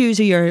get to choose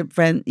who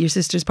your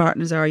sister's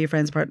partners are, or your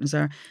friend's partners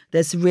are.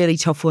 That's a really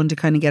tough one to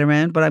kind of get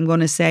around. But I'm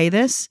going to say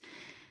this.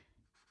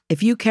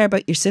 If you care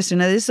about your sister,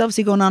 now this is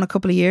obviously going on a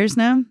couple of years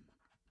now.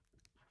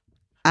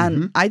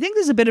 And I think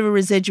there's a bit of a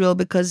residual,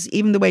 because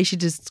even the way she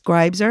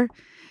describes her,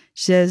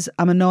 she says,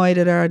 I'm annoyed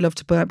at her. I'd love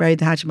to bury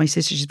the hatchet. My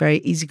sister, she's very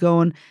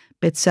easygoing,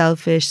 bit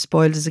selfish,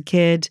 spoiled as a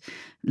kid,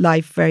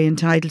 life very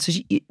entitled. So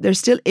there's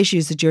still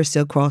issues that you're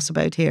still cross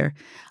about here.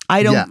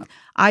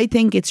 I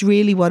think it's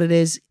really what it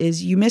is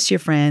you miss your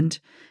friend.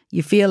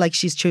 You feel like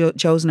she's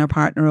chosen her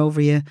partner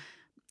over you.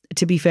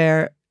 To be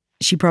fair,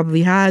 she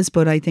probably has,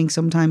 but I think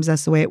sometimes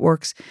that's the way it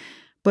works.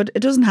 But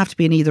it doesn't have to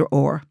be an either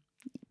or.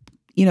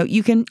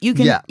 You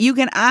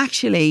can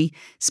actually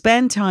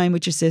spend time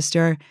with your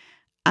sister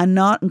and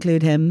not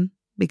include him,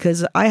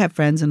 because I have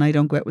friends and I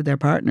don't go out with their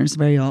partners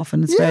very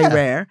often. It's very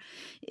rare.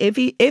 If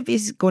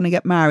he's going to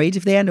get married,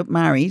 if they end up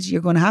married,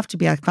 you're going to have to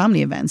be at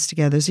family events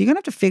together. So you're going to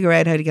have to figure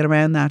out how to get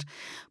around that.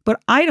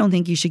 But I don't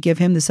think you should give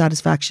him the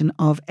satisfaction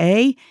of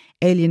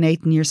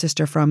alienating your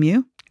sister from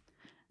you.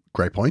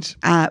 Great point.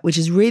 Which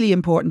is really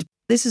important.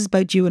 This is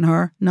about you and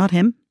her, not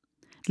him.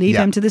 Leave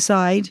him to the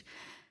side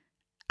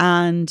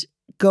and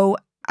go.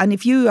 And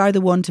if you are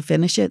the one to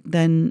finish it,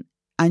 then,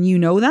 and you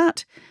know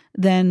that,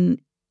 then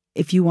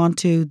if you want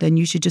to, then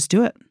you should just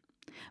do it.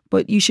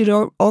 But you should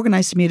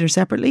organise to meet her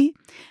separately,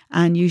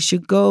 and you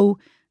should go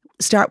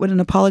start with an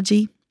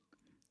apology.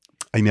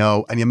 I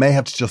know, and you may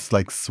have to just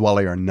swallow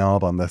your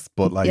knob on this,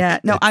 but I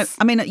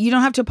mean, you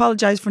don't have to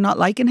apologise for not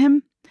liking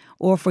him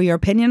or for your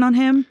opinion on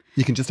him.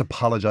 You can just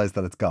apologise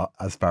that it's got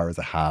as far as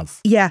it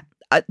has. Yeah,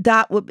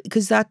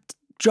 because that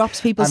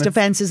drops people's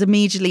defences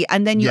immediately,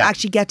 and then you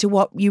actually get to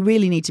what you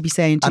really need to be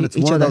saying to each other. And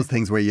it's one of those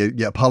things where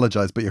you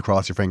apologise, but you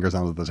cross your fingers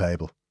under the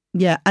table.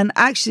 Yeah, and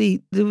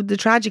actually the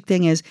tragic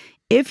thing is,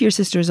 if your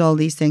sister is all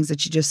these things that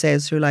she just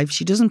says through life,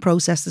 she doesn't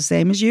process the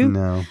same as you.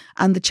 No.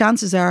 And the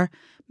chances are,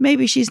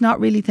 maybe she's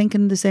not really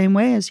thinking the same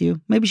way as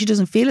you. Maybe she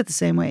doesn't feel it the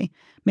same way.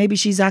 Maybe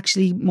she's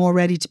actually more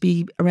ready to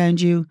be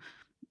around you.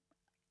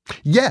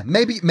 Yeah,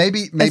 maybe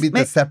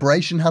the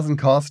separation hasn't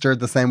cost her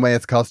the same way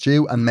it's cost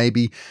you, and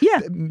maybe,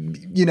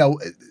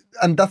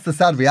 and that's the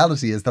sad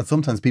reality, is that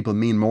sometimes people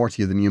mean more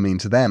to you than you mean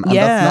to them, and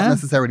that's not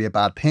necessarily a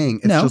bad thing.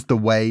 It's just the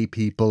way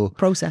people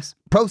process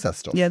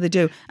stuff. Yeah, they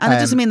do, and it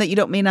doesn't mean that you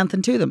don't mean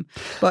anything to them.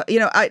 But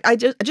I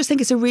just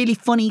think it's a really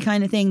funny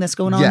kind of thing that's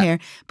going on here.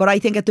 But I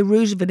think at the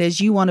root of it is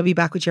you want to be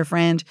back with your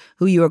friend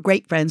who you were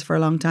great friends for a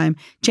long time.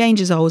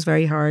 Change is always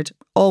very hard.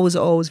 Always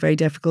very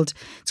difficult.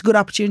 It's a good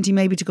opportunity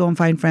maybe to go and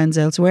find friends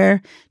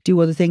elsewhere, do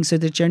other things, so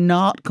that you're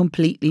not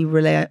completely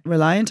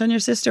reliant on your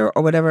sister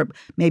or whatever.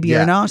 Maybe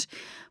you're not,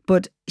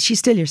 but she's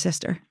still your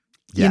sister,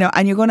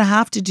 and you're going to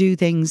have to do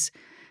things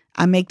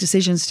and make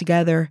decisions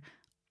together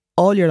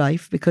all your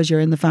life because you're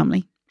in the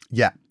family.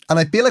 Yeah. And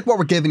I feel like what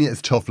we're giving you is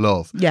tough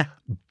love. Yeah.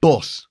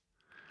 But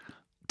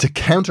to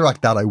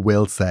counteract that, I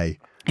will say,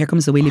 here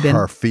comes the wheelie bin.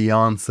 Her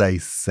fiance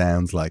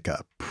sounds like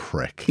a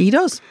prick. He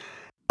does.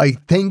 I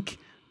think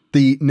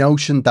the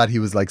notion that he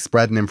was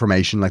spreading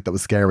information that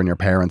was scaring your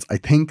parents, I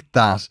think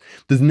that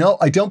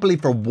I don't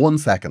believe for 1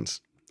 second.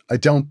 I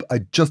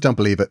just don't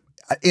believe it.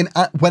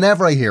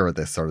 Whenever I hear of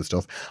this sort of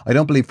stuff, I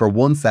don't believe for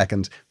 1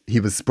 second he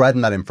was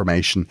spreading that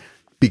information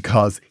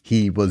because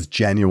he was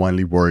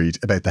genuinely worried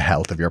about the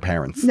health of your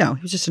parents. No,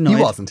 he was just annoyed.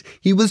 He wasn't.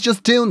 He was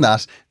just doing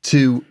that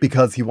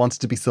because he wanted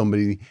to be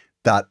somebody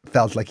that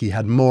felt like he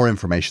had more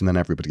information than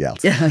everybody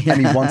else. And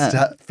he wants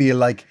to feel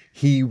like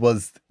he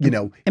was,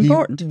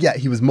 important.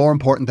 He was more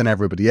important than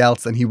everybody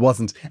else, and he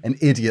wasn't an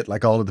idiot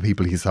like all of the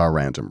people he saw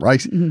around him, right?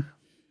 Mm-hmm.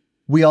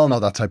 We all know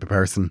that type of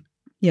person.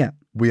 Yeah.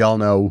 We all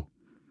know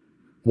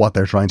what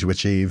they're trying to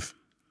achieve.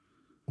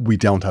 We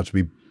don't have to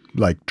be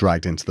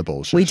dragged into the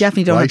bullshit. We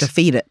definitely don't have to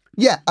feed it.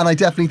 Yeah, and I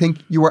definitely think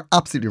you were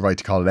absolutely right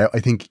to call it out. I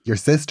think your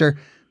sister,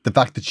 the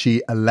fact that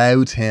she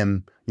allowed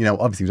him,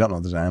 obviously we don't know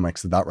the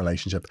dynamics of that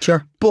relationship.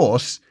 Sure.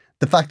 But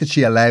the fact that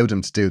she allowed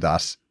him to do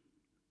that,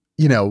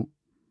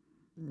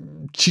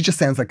 she just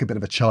sounds like a bit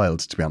of a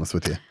child, to be honest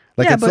with you.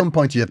 At some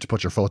point you have to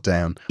put your foot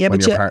down when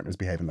your partner's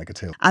behaving like a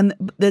tool. And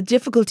the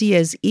difficulty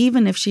is,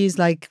 even if she's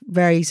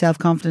very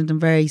self-confident and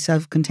very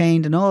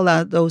self-contained and all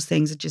those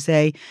things that you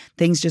say,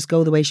 things just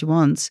go the way she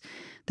wants.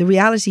 The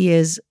reality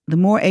is, the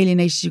more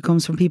alienation she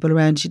comes from people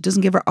around, she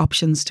doesn't give her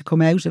options to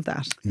come out of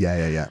that.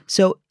 Yeah.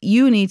 So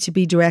you need to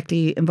be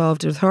directly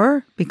involved with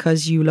her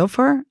because you love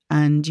her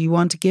and you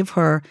want to give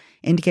her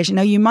indication.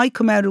 Now, you might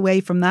come out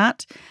away from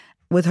that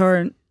with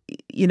her,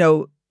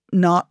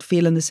 not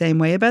feeling the same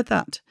way about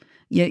that.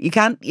 You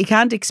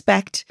can't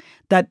expect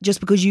that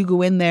just because you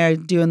go in there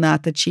doing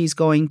that she's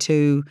going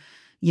to,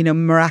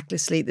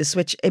 miraculously the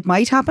switch. It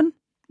might happen.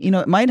 You know,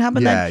 it might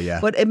happen then,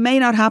 but it may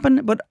not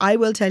happen. But I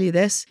will tell you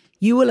this,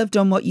 you will have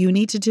done what you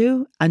need to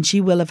do and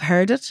she will have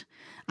heard it.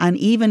 And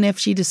even if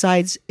she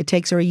decides it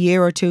takes her a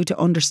year or two to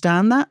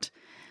understand that,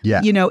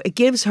 you know, it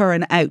gives her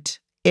an out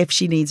if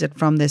she needs it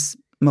from this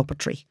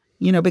muppetry,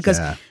 you know, because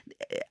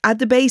at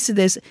the base of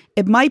this,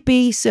 it might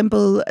be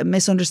simple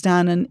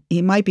misunderstanding.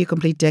 He might be a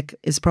complete dick.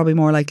 It's probably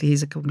more likely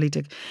he's a complete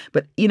dick.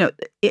 But, you know,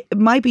 it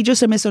might be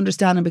just a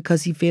misunderstanding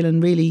because he's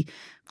feeling really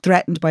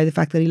threatened by the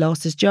fact that he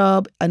lost his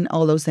job and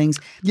all those things.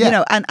 You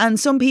know, and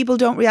some people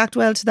don't react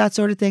well to that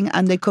sort of thing,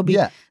 and they could be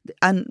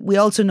and we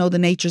also know the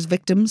nature's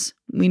victims.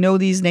 We know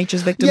these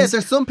nature's victims. Yeah,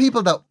 there's some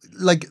people that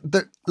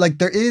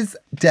there is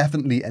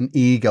definitely an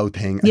ego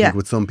thing, I think,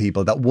 with some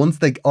people that once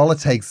all it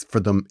takes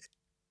for them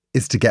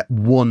is to get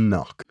one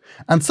knock.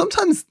 And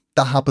sometimes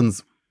that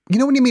happens, you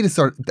know, when you meet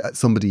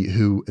somebody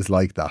who is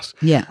like that.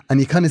 Yeah. And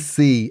you kind of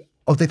see,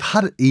 oh, they've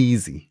had it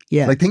easy.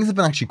 Yeah. Like things have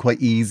been actually quite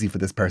easy for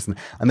this person.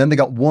 And then they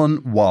got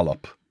one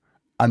wallop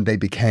and they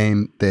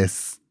became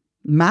this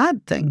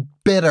mad thing.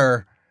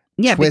 Bitter,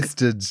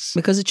 twisted.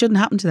 Because it shouldn't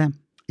happen to them.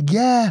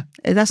 Yeah.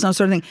 That's not the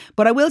sort of thing.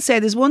 But I will say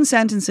there's one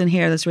sentence in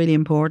here that's really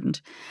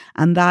important.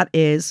 And that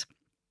is,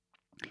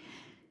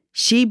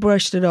 she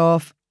brushed it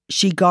off.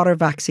 She got her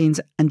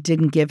vaccines and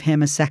didn't give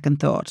him a second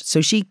thought.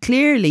 So she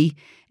clearly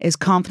is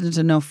confident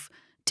enough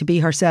to be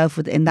herself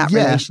within that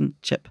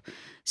relationship.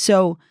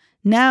 So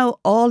now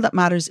all that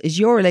matters is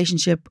your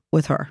relationship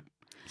with her.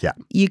 Yeah.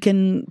 You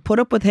can put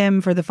up with him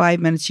for the 5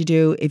 minutes you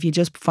do if you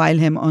just file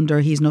him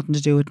under he's nothing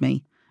to do with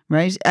me.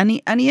 Right? And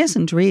he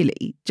isn't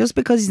really. Just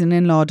because he's an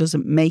in-law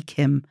doesn't make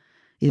him,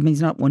 I mean, he's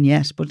not one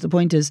yet, but the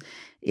point is,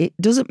 it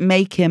doesn't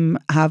make him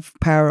have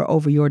power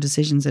over your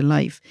decisions in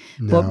life.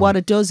 No. But what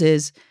it does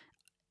is,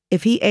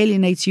 if he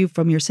alienates you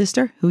from your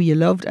sister, who you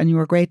loved and you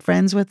were great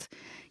friends with,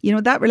 you know,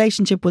 that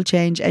relationship will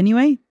change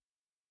anyway.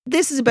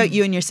 This is about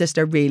you and your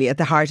sister, really, at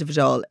the heart of it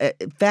all.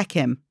 Feck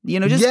him, you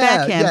know, just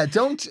feck him. Yeah,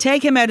 don't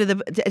take him out of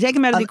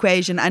the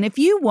equation. And if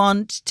you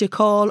want to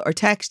call or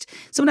text,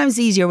 sometimes it's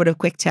easier with a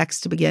quick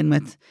text to begin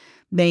with,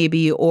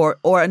 maybe, or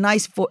a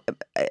nice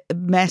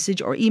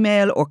message or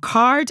email or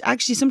card.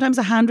 Actually, sometimes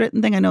a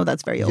handwritten thing. I know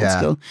that's very old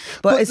school,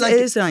 but it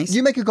is nice.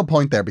 You make a good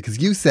point there, because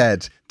you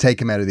said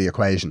take him out of the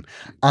equation,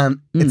 and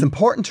it's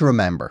important to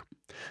remember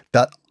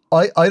that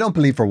I don't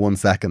believe for 1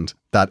 second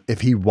that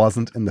if he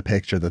wasn't in the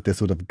picture that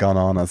this would have gone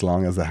on as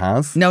long as it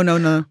has.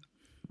 No.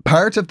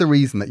 Part of the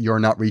reason that you're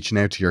not reaching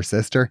out to your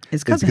sister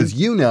is because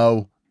you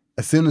know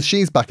as soon as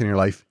she's back in your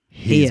life,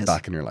 he's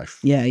back in your life.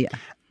 Yeah.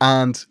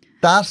 And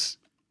that,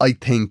 I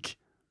think,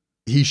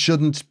 he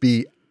shouldn't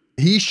be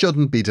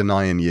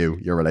denying you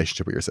your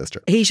relationship with your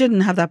sister. He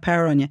shouldn't have that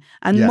power on you.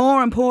 And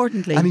more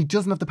importantly... And he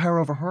doesn't have the power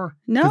over her.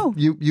 No.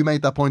 You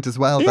made that point as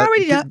well.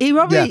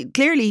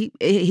 Clearly,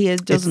 he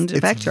doesn't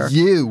affect her. It's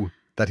you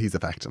that he's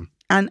affecting.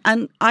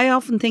 And I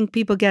often think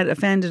people get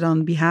offended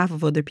on behalf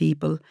of other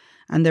people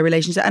and their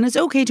relationships. And it's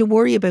okay to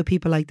worry about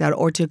people like that,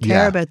 or to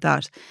care about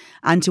that,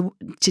 and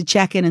to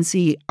check in and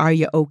see, are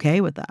you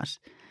okay with that?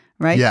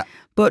 Right? Yeah.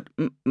 But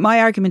my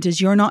argument is,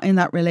 you're not in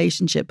that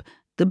relationship.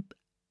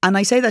 And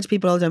I say that to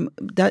people all the time,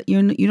 that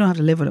you don't have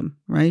to live with him,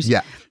 right?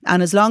 Yeah.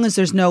 And as long as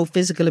there's no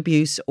physical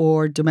abuse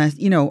or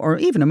domestic, you know, or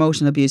even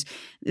emotional abuse,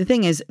 the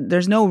thing is,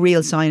 there's no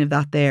real sign of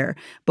that there.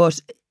 But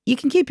you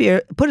can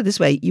put it this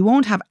way, you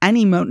won't have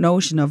any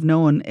notion of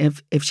knowing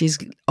if she's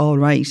all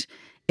right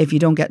if you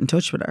don't get in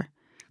touch with her.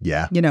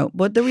 Yeah. You know,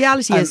 but the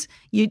reality is,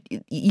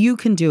 you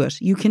can do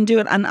it. You can do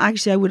it. And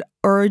actually, I would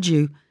urge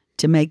you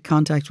to make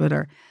contact with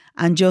her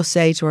and just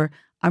say to her,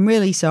 I'm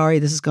really sorry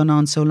this has gone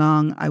on so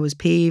long. I was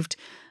peeved.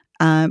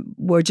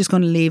 We're just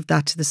going to leave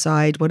that to the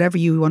side. Whatever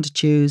you want to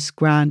choose,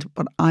 grand.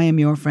 But I am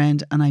your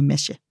friend and I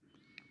miss you.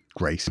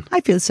 Great.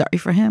 I feel sorry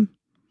for him.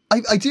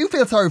 I do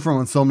feel sorry for him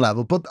on some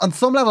level, but on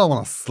some level I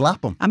want to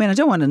slap him. I mean, I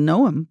don't want to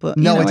know him, but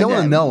no, I don't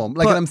want to know him.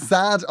 Like, and I'm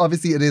sad.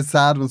 Obviously, it is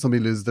sad when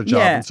somebody loses their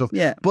job and stuff.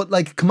 Yeah. But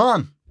like, come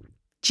on,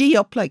 G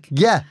up, like.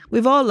 Yeah.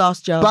 We've all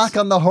lost jobs. Back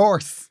on the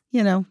horse.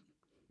 You know.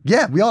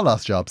 Yeah, we all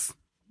lost jobs.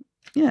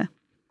 Yeah.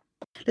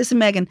 Listen,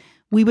 Megan,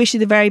 we wish you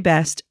the very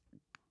best.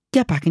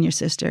 Get back in your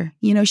sister.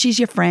 You know, she's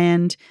your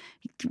friend.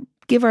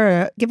 Give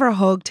her a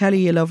hug. Tell her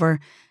you love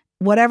her.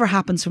 Whatever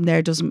happens from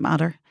there doesn't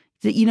matter.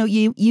 You know,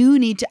 you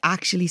need to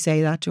actually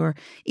say that to her.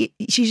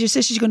 She's your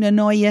sister. She's going to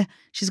annoy you.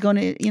 She's going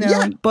to, you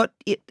know. But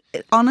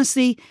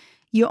honestly,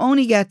 you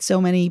only get so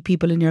many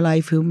people in your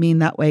life who mean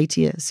that way to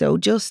you. So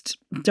just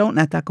don't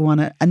let that go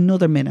on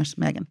another minute,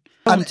 Megan.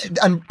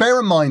 And bear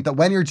in mind that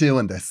when you're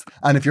doing this,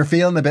 and if you're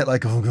feeling a bit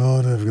like, oh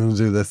God, I'm going to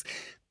do this,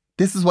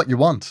 this is what you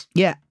want.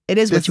 Yeah, it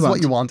is what you want.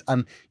 This is what you want.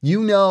 And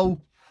you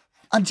know,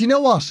 and do you know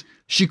what?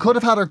 She could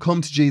have had her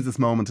come to Jesus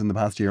moment in the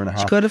past year and a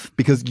half. She could have.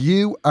 Because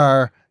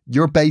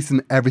you're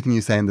basing everything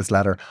you say in this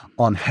letter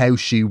on how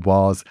she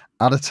was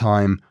at a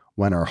time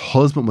when her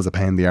husband was a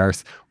pain in the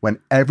arse, when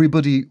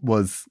everybody's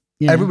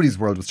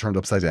world was turned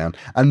upside down.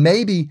 And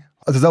maybe,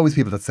 there's always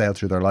people that sail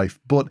through their life,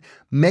 but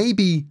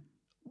maybe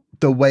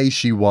the way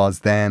she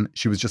was then,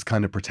 she was just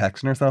kind of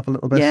protecting herself a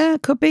little bit. Yeah,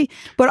 it could be.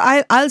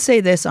 But I'll say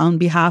this on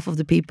behalf of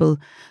the people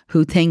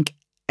who think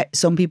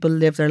some people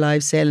live their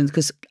lives sailing,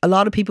 because a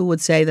lot of people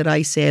would say that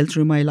I sail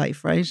through my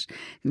life, right?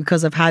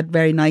 Because I've had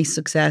very nice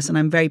success and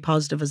I'm very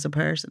positive as a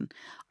person.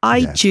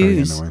 I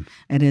choose.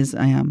 It is.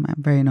 I'm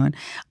very annoying.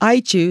 I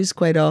choose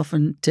quite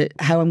often to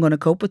how I'm going to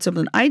cope with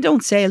something. I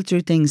don't sail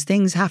through things.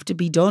 Things have to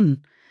be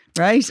done.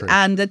 Right. True.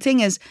 And the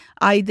thing is,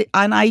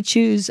 I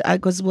choose,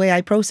 because the way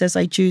I process,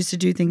 I choose to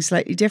do things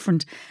slightly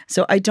different.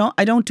 So I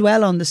don't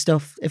dwell on the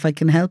stuff if I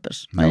can help it.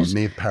 No, right?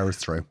 Niamh powers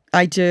through.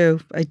 I do.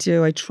 I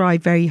try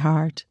very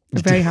hard.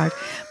 Very hard.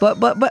 But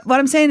what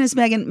I'm saying is,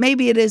 Megan,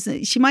 maybe it is,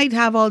 she might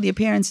have all the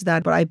appearance of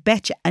that, but I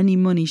bet you any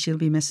money she'll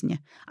be missing you.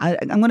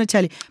 I'm going to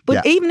tell you.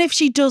 But even if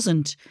she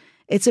doesn't,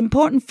 it's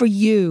important for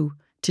you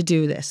to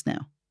do this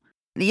now.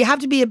 You have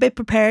to be a bit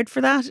prepared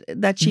for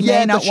that she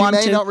may not want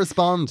to. She may not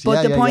respond.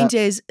 But the point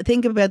is,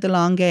 think about the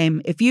long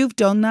game. If you've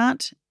done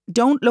that,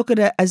 don't look at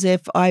it as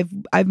if I've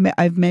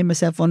made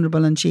myself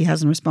vulnerable and she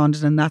hasn't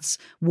responded and that's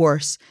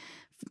worse.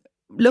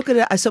 Look at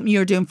it as something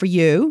you're doing for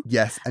you.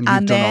 Yes, and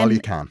you've done all you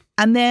can.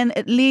 And then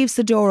it leaves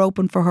the door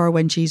open for her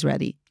when she's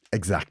ready.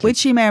 Exactly. Which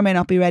she may or may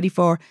not be ready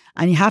for.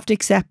 And you have to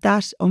accept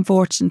that,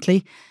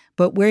 unfortunately.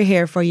 But we're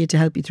here for you to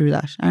help you through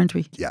that, aren't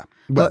we? Yeah.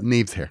 Well,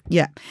 Niamh's here.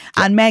 Yeah.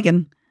 And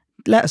Megan,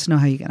 let us know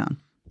how you get on.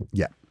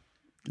 Yeah.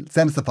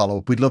 Send us a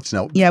follow-up. We'd love to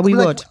know. Yeah, we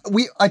would.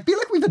 I feel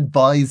like we've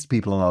advised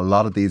people on a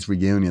lot of these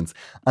reunions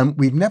and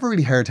we've never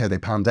really heard how they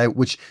panned out,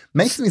 which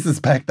makes me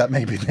suspect that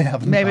maybe they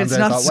haven't maybe panned it's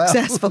out not that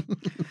successful.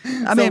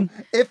 Well. I mean,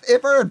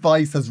 if our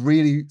advice has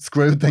really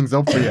screwed things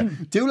up for you,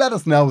 do let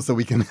us know so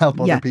we can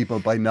help other people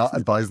by not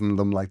advising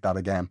them like that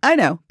again. I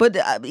know, but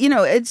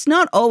it's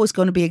not always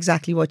going to be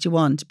exactly what you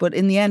want. But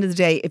in the end of the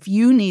day, if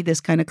you need this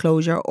kind of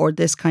closure or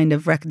this kind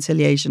of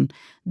reconciliation,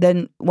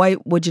 then why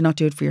would you not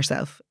do it for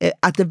yourself?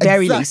 At the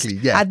very least.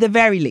 Yeah. At the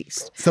very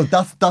least. So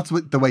that's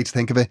what the way to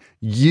think of it.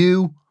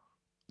 You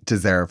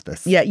deserve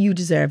this. Yeah, you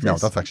deserve this. No,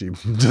 that's actually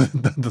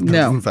that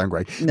doesn't sound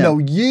great. No,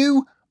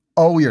 you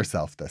owe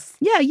yourself this.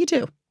 Yeah, you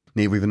do.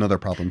 Niamh, we have another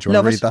problem. Do you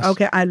want to read that?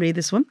 Okay, I'll read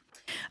this one.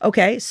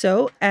 Okay,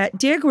 so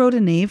dear Gearóid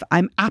and Niamh,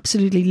 I'm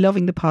absolutely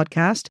loving the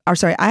podcast.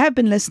 I have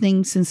been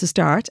listening since the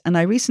start and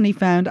I recently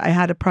found I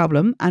had a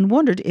problem and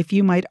wondered if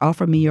you might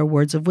offer me your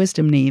words of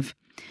wisdom, Niamh.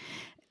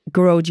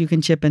 Gearóid, you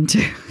can chip in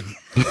too.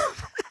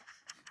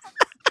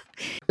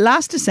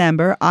 Last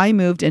December, I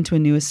moved into a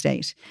new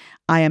estate.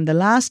 I am the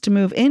last to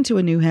move into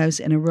a new house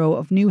in a row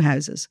of new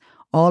houses.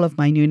 All of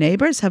my new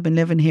neighbours have been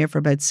living here for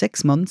about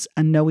 6 months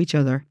and know each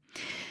other.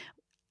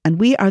 And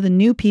we are the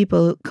new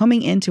people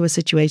coming into a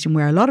situation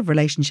where a lot of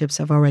relationships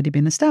have already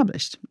been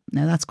established.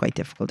 Now, that's quite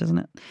difficult, isn't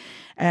it?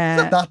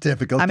 It's not that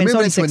difficult. I mean,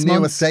 moving it's into only a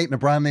new 6 estate in a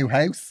brand new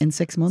house. In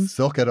 6 months.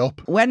 Suck it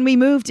up. When we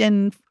moved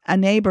in, a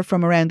neighbour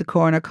from around the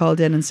corner called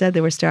in and said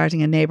they were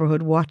starting a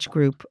neighbourhood watch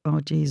group.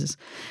 Oh, Jesus.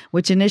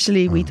 Which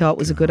initially we thought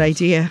was a good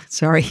idea.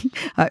 Sorry.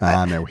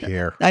 No,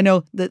 here. I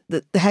know. The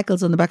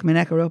heckles on the back of my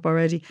neck are up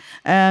already.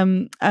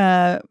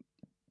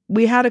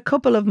 We had a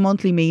couple of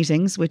monthly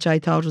meetings, which I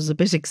thought was a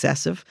bit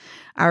excessive.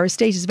 Our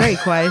estate is very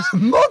quiet.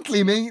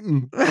 Monthly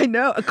meeting? I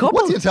know, a couple.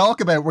 What do you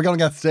talk about? We're going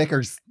to get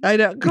stickers. I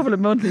know, a couple of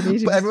monthly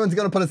meetings. But everyone's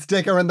going to put a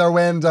sticker in their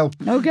window.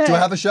 Okay. Do I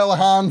have a show of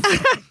hands?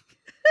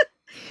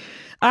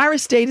 Our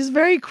estate is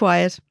very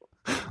quiet.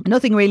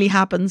 Nothing really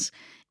happens.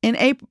 In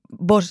April,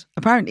 but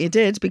apparently it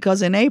did,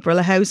 because in April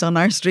a house on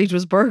our street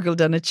was burgled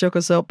and it shook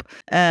us up.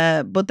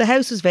 But the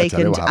house was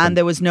vacant and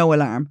there was no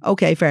alarm.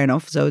 Okay, fair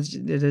enough. So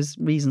there's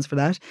reasons for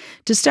that.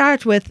 To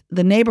start with,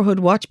 the neighbourhood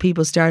watch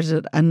people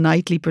started a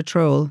nightly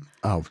patrol.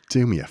 Oh,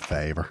 do me a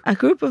favour. A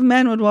group of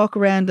men would walk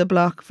around the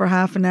block for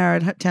half an hour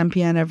at 10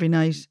 p.m. every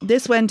night.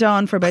 This went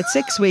on for about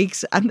 6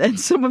 weeks and then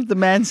some of the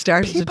men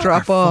started to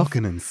drop off.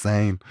 Fucking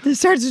insane. They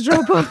started to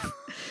drop off.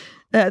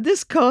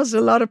 This caused a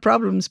lot of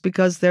problems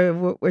because they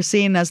were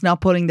seen as not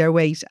pulling their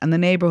weight and the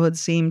neighbourhood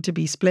seemed to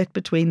be split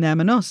between them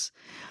and us.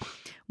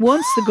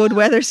 Once the good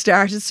weather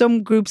started,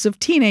 some groups of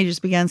teenagers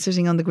began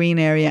sitting on the green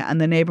area and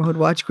the neighbourhood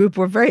watch group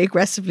were very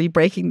aggressively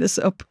breaking this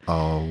up.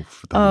 Oh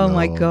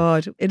my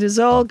God. It has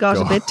all got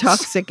a bit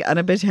toxic and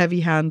a bit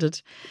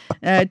heavy-handed.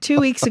 2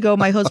 weeks ago,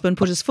 my husband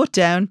put his foot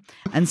down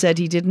and said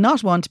he did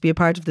not want to be a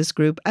part of this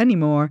group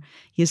anymore.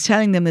 He is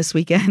telling them this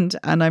weekend,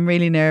 and I'm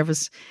really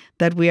nervous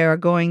that we are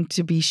going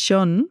to be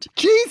shunned.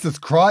 Jesus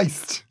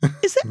Christ.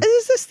 Is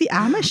this the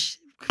Amish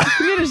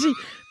community?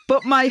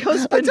 But my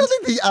husband... I don't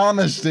think the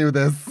Amish do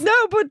this.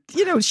 No, but,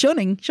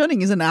 shunning.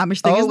 Shunning is an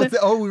Amish thing, isn't it?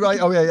 Oh, right.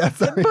 Oh, yeah,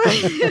 sorry.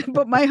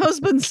 But my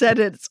husband said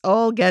it's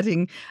all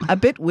getting a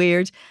bit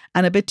weird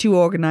and a bit too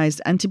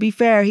organised. And to be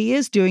fair, he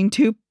is doing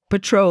 2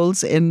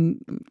 patrols in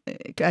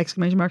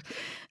exclamation marks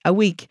a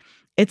week.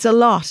 It's a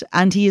lot.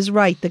 And he is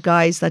right. The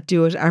guys that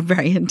do it are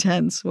very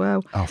intense.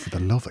 Wow. Oh, for the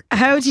love of God.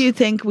 How do you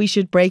think we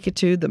should break it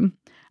to them?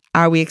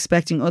 Are we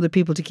expecting other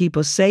people to keep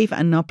us safe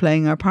and not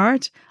playing our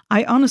part?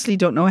 I honestly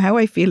don't know how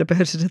I feel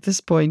about it at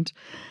this point.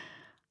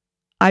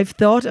 I've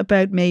thought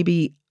about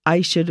maybe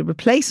I should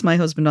replace my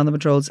husband on the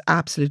patrols.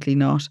 Absolutely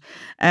not.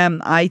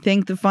 I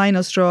think the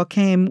final straw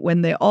came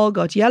when they all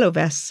got yellow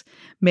vests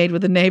made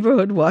with a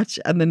neighbourhood watch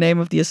and the name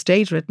of the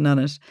estate written on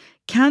it.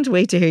 Can't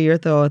wait to hear your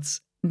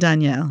thoughts,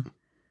 Danielle.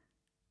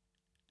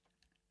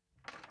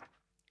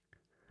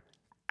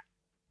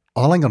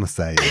 All I'm going to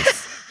say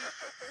is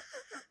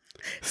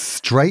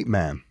straight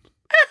men.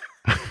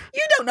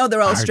 You don't know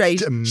they're all straight.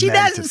 Demented. She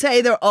doesn't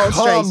say they're all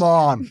straight. Come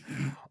on.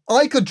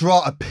 I could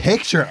draw a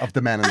picture of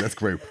the men in this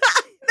group.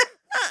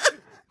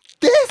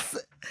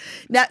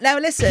 Now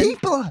listen.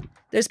 People.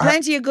 There's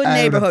plenty of good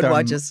neighbourhood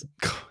watches.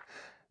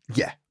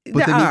 Yeah.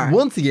 But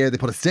once a year they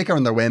put a sticker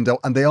on their window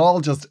and they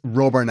all just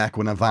rubberneck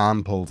when a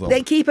van pulls up.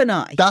 They keep an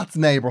eye. That's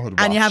neighbourhood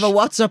watch. And you have a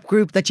WhatsApp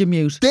group that you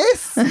mute.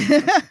 This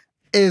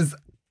is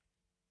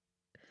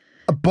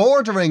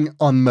bordering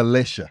on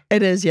militia.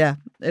 It is, yeah.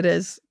 It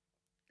is.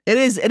 It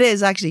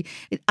is actually.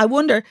 I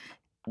wonder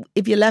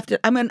if you left it.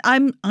 I mean,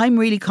 I'm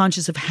really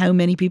conscious of how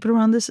many people are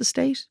on this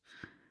estate.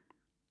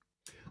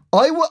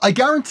 I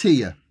guarantee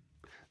you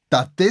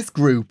that this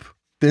group,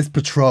 this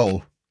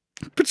patrol,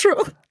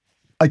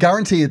 I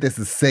guarantee you this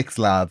is 6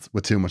 lads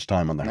with too much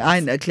time on their hands. I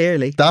know,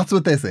 clearly. That's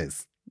what this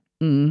is.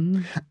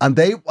 Mm-hmm. And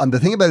the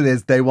thing about it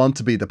is they want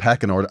to be the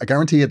pecking order. I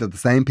guarantee you they're the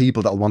same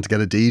people that will want to get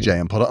a DJ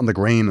and put it on the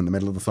green in the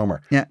middle of the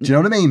summer. Yeah. Do you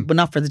know what I mean? But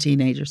not for the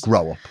teenagers.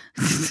 Grow up.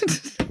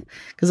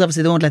 Because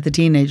obviously they won't let the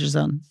teenagers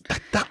on. They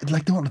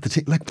won't let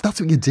the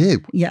that's what you do.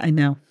 Yeah, I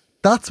know.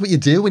 That's what you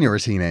do when you're a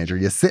teenager.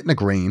 You sit in a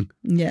green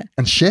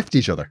and shift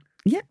each other.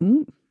 Yeah.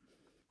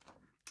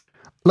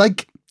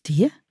 Like. Do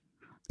you?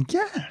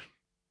 Yeah.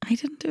 I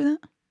didn't do that.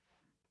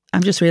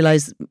 I'm just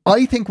realised.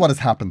 I think what has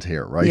happened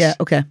here, right? Yeah,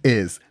 okay.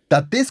 Is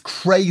that this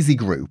crazy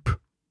group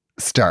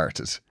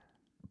started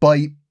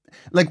by,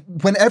 like,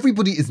 when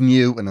everybody is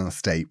new in an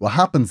estate, what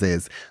happens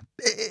is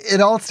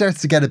it all starts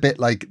to get a bit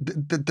like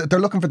they're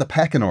looking for the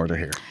pecking order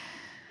here.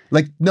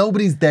 Like,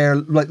 nobody's there,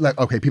 like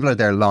okay, people are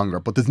there longer,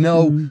 but there's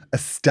no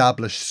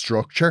established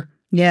structure.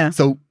 Yeah.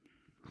 So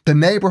the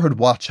neighbourhood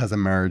watch has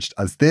emerged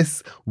as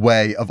this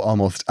way of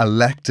almost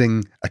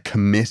electing a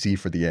committee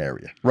for the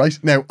area, right?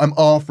 Now, I'm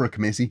all for a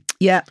committee.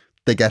 Yeah.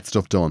 They get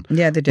stuff done.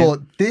 Yeah, they do.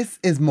 But this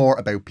is more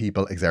about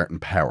people exerting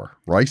power,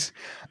 right?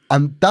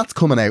 And that's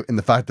coming out in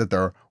the fact that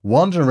they're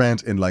wandering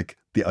around in, like,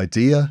 the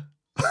idea.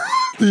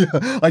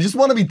 I just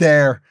want to be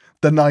there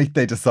the night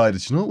they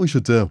decided, you know what we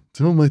should do?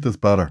 Do you know what make this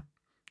better?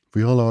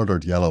 We all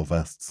ordered yellow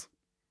vests.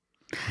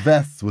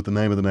 Vests with the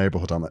name of the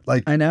neighbourhood on it.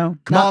 Like, I know.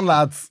 Come on,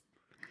 lads.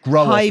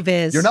 Grow high up.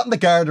 vis. You're not in the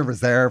Garda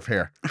Reserve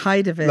here.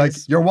 High vis. Like,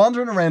 you're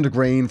wandering around a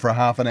green for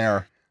half an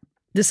hour.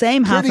 The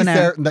same half an hour. Pretty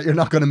certain that you're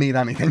not going to meet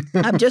anything.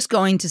 I'm just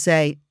going to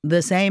say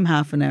the same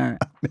half an hour.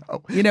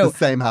 No, you know, the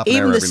same half an hour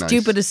even the every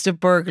stupidest of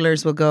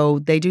burglars will go,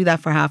 they do that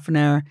for half an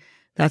hour.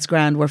 That's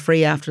grand. We're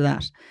free after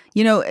that.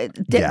 You know,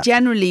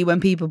 generally when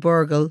people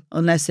burgle,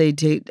 unless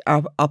they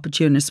are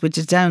opportunists, which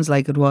it sounds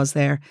like it was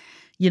there,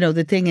 you know,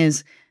 the thing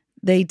is,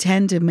 they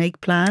tend to make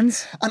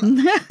plans.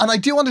 And I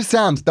do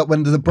understand that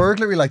when there's a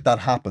burglary like that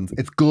happens,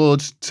 it's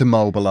good to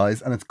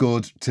mobilise and it's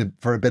good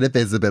for a bit of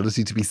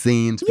visibility to be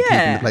seen, to be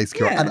keeping the place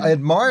secure. And I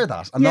admire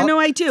that. I'm not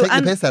I do. taking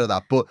the piss out of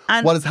that. But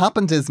what has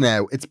happened is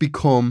now it's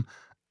become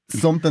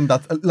something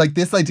that's like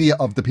this idea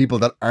of the people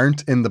that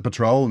aren't in the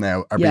patrol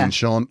now are being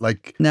shown.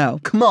 Like, no,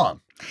 come on.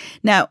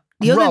 Now,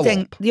 the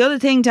other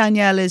thing,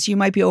 Danielle, is you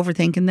might be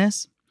overthinking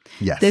this.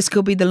 Yes. This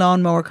could be the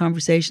lawnmower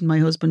conversation my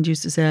husband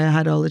used to say I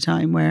had all the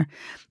time, where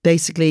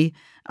basically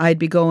I'd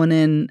be going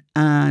in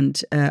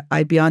and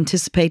I'd be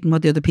anticipating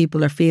what the other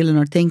people are feeling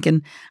or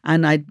thinking,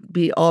 and I'd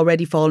be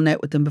already falling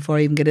out with them before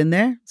I even get in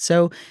there.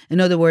 So in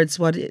other words,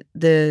 what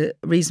the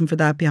reason for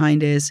that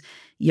behind is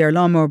your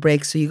lawnmower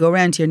breaks, so you go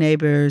around to your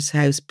neighbour's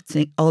house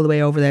all the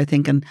way over there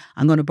thinking,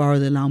 I'm going to borrow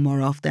the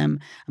lawnmower off them.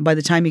 And by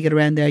the time you get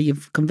around there,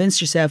 you've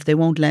convinced yourself they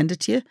won't lend it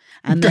to you.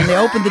 And then they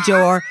open the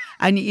door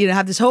and you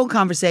have this whole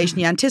conversation.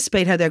 You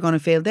anticipate how they're going to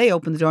feel. They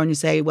open the door and you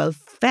say, well,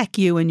 feck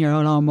you and your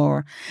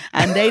lawnmower.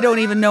 And they don't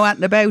even know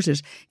anything about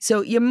it.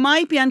 So you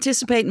might be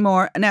anticipating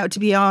more. Now, to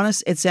be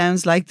honest, it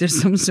sounds like there's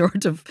some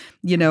sort of,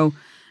 you know,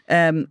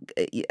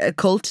 a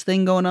cult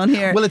thing going on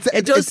here. Well,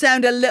 it does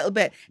sound a little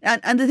bit.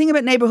 And the thing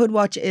about Neighbourhood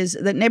Watch is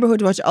that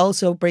Neighbourhood Watch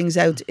also brings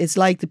out, it's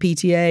like the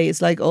PTA,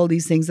 it's like all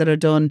these things that are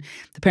done,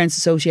 the parents'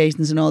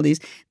 associations and all these.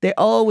 They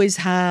always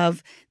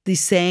have the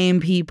same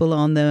people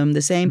on them,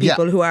 the same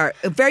people who are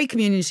very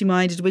community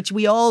minded, which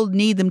we all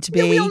need them to be.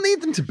 Yeah, we all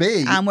need them to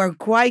be. And we're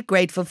quite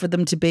grateful for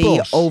them to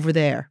be over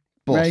there.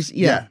 Right?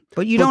 Yeah.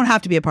 But you don't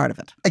have to be a part of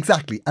it.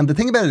 Exactly. And the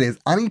thing about it is,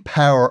 any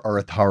power or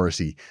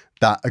authority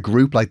that a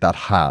group like that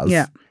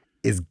has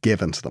is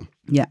given to them.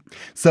 Yeah.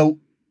 So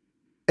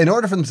in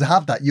order for them to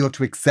have that, you have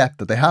to accept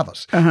that they have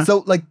it. Uh-huh.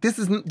 So like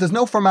there's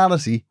no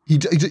formality.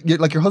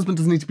 Like your husband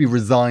doesn't need to be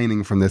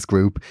resigning from this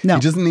group. No. He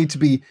doesn't need to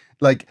be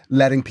like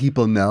letting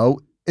people know.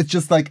 It's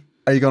just like,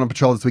 are you going on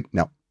patrol this week?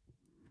 No.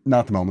 Not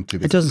at the moment.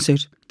 It doesn't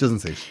suit. Doesn't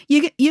suit.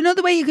 You know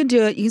the way you can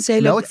do it. You can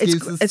say, look,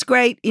 it's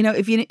great. You know,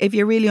 if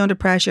you're really under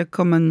pressure,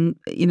 come and,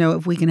 you know,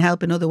 if we can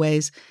help in other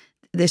ways,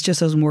 this just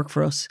doesn't work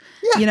for us.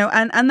 Yeah. You know,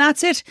 and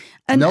that's it.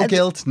 And no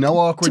guilt, no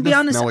awkwardness, to be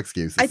honest, no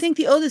excuses. I think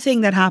the other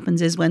thing that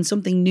happens is when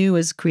something new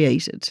is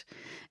created,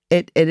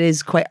 it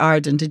is quite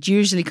ardent. It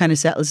usually kind of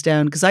settles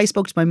down, because I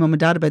spoke to my mum and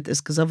dad about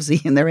this, because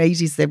obviously in their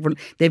 80s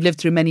they've lived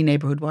through many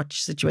Neighbourhood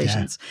Watch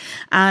situations.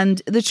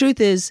 And the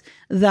truth is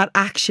that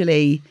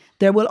actually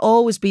there will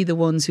always be the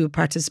ones who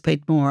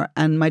participate more.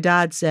 And my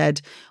dad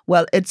said,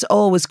 well, it's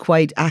always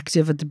quite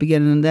active at the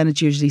beginning and then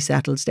it usually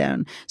settles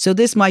down. So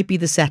this might be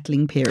the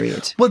settling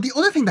period. Well, the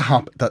other thing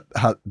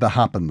that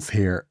happens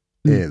here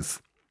is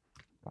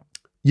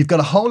you've got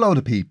a whole load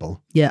of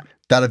people that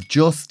have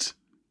just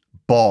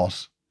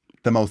bought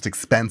the most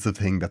expensive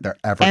thing that they're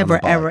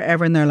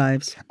ever in their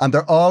lives. And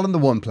they're all in the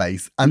one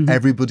place, and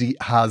everybody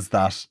has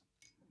that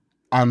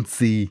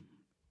antsy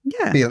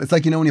feel. It's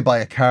like, when you buy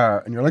a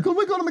car and you're like, oh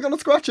my God, am I going to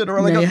scratch it?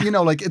 Or like,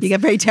 like it's, you get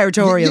very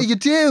territorial. You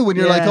do. When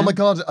you're like, oh my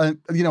God, I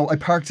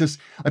parked it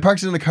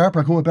in a car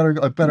park. Oh,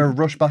 I better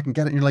rush back and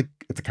get it. And you're like,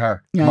 it's a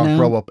car. Come on,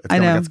 grow up. It's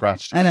going to get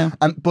scratched. I know.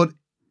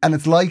 And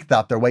it's like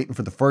that. They're waiting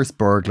for the first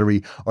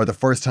burglary or the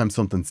first time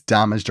something's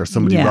damaged or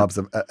somebody robs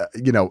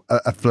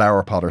a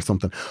flower pot or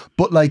something.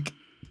 But like,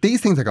 these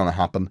things are going to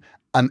happen,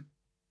 and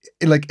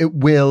it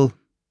will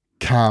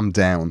calm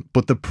down.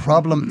 But the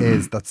problem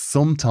is that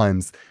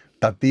sometimes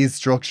that these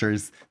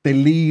structures, they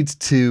lead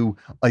to,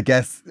 I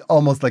guess,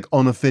 almost like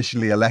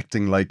unofficially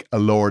electing like a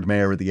Lord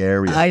Mayor of the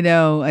area. I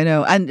know.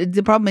 And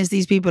the problem is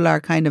these people are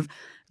kind of,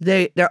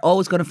 they're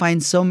always going to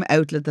find some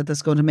outlet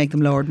that's going to make them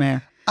Lord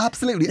Mayor.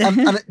 Absolutely.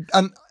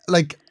 And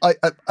like, I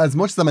as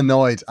much as I'm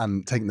annoyed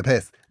and taking the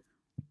piss,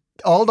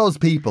 all those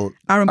people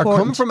are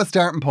coming from a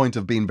starting point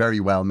of being very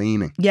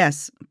well-meaning.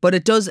 Yes, but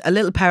it does, a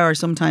little power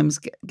sometimes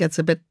gets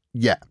a bit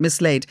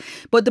mislaid.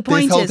 But the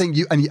point this whole thing,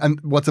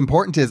 and what's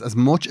important is, as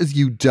much as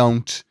you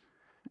don't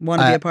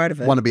want to be a part of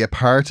it, want to be a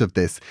part of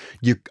this,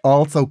 you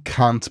also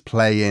can't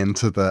play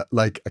into the,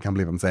 like, I can't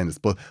believe I'm saying this,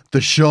 but the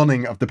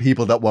shunning of the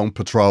people that won't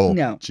patrol.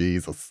 No.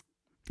 Jesus.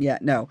 Yeah,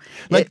 no.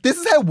 Like, this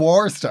is how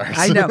war starts.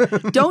 I know.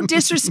 Don't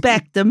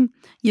disrespect them,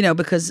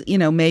 because,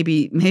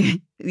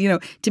 maybe,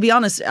 to be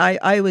honest,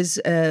 I was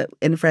in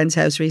a friend's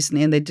house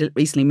recently, and they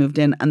recently moved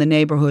in, and the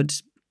Neighbourhood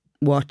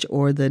Watch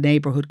or the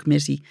Neighbourhood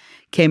Committee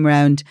came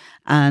around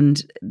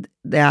and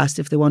they asked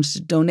if they wanted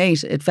to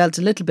donate. It felt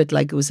a little bit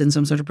like it was in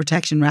some sort of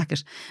protection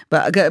racket.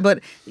 But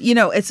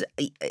it's...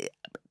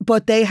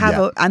 But they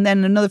have and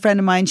then another friend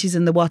of mine, she's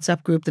in the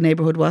WhatsApp group, the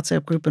Neighbourhood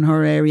WhatsApp group in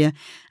her area,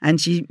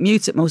 and she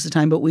mutes it most of the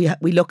time, but we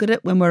look at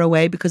it when we're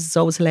away, because it's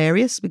always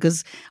hilarious,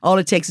 because all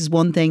it takes is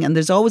one thing, and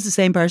there's always the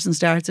same person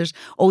starts it.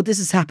 Oh, this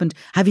has happened.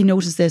 Have you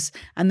noticed this?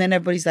 And then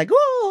everybody's like,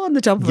 oh, on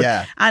the top of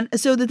it. And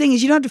so the thing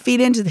is, you don't have to feed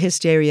into the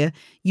hysteria.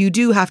 You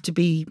do have to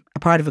be a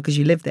part of it because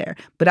you live there,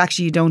 but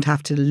actually you don't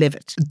have to live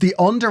it. The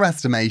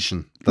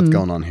underestimation that's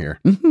going on here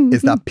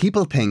is that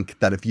people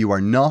think that if you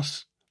are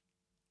not...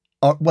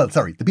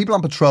 the people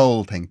on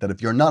patrol think that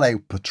if you're not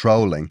out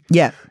patrolling,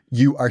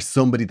 you are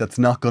somebody that's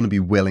not going to be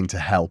willing to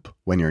help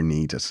when you're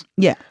needed.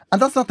 Yeah.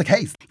 And that's not the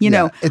case.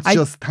 It's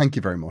just, thank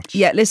you very much.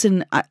 Yeah,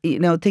 listen,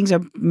 things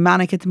are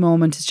manic at the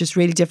moment. It's just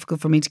really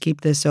difficult for me to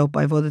keep this up.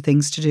 I have other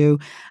things to do.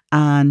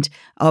 And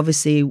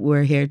obviously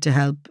we're here to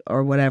help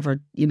or whatever,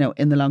 in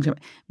the long term.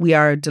 We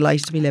are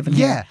delighted to be living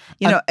here.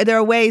 There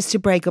are ways to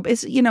break up.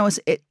 It's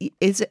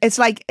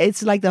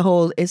like the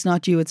whole, it's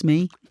not you, it's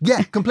me.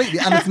 Yeah, completely.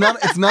 And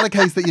it's not a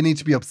case that you need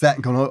to be upset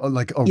and going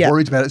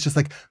worried about it. It's just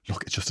like,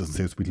 look, it just doesn't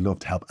suit us. We'd love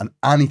to help. And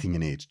anything you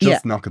need,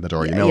 just knock on the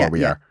door. You know where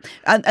we are.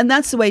 And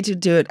that's the way to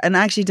do it. And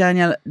actually,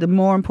 Danielle, the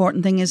more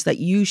important thing is that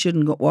you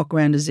shouldn't walk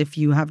around as if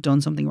you have done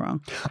something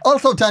wrong.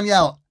 Also,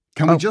 Danielle,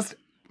 can we just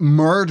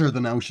murder the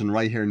notion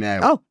right here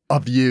now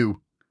of you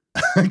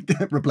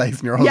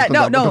replacing your husband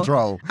on the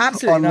patrol?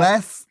 Absolutely.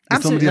 Unless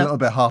there's somebody a little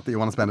bit hot that you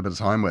want to spend a bit of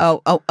time with.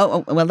 Oh,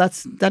 well,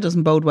 that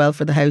doesn't bode well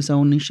for the house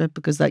ownership,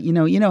 because that you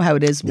know how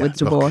it is with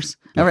divorce.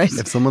 All right.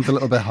 If someone's a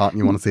little bit hot and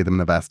you want to see them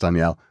in a vest,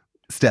 Danielle,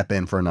 step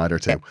in for a night or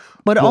two.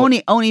 But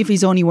only if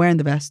he's only wearing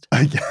the vest.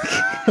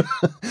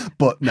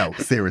 But no,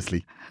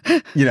 seriously.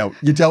 You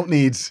don't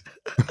need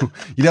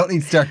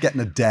to start getting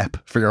a dep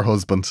for your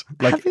husband.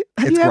 Like,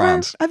 it's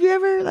grand. Have you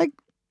ever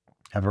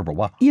have you ever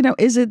what?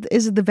 Is it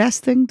the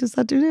vest thing? Does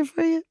that do it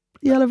for you?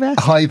 Yellow vest?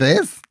 A high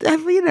vis?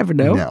 You never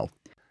know. No.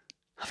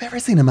 Have you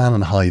ever seen a man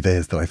in a high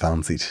vis that I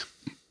fancied?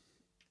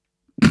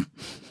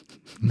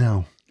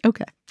 No.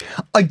 Okay.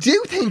 I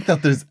do think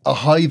that there's a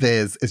high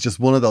vis is just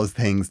one of those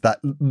things that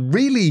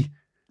really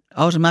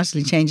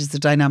automatically changes the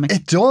dynamic.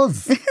 It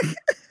does.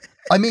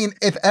 I mean,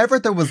 if ever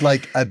there was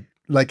like a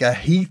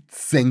heat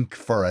sink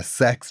for a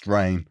sex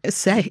drain.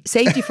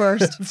 Safety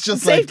first. It's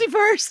just safety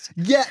first.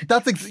 Yeah,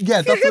 that's what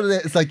it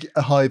is. It's like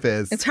a high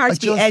vis. It's hard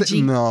to be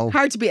edgy. No.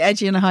 Hard to be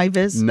edgy in a high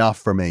vis. Not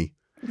for me.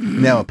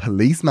 Now, a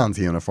policeman's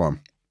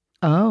uniform.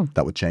 Oh.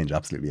 That would change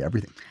absolutely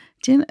everything.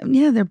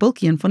 They're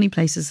bulky in funny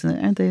places,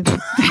 aren't they?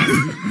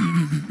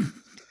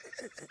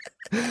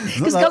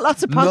 It's got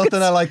lots of pockets.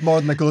 Nothing I like more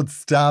than a good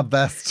stab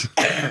vest.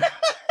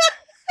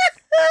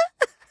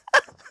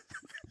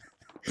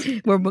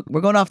 We're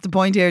going off the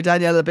point here,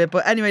 Danielle, a bit.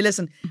 But anyway,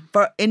 listen,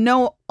 in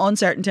no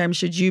uncertain terms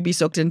should you be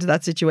sucked into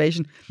that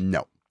situation.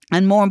 No.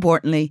 And more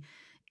importantly,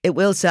 it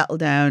will settle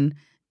down.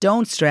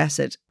 Don't stress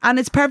it. And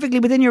it's perfectly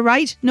within your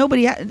right.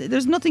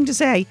 There's nothing to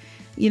say.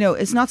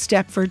 it's not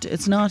Stepford.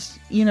 It's not,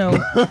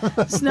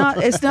 it's not.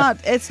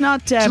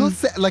 Just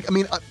say,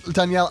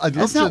 Danielle, I'd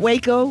love it's not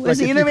Waco. If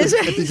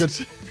you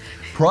could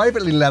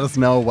privately let us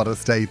know what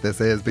estate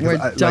this is, because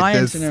we're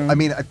dying to know. I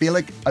mean, I feel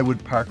like I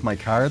would park my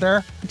car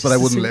there, but I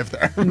wouldn't live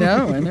there.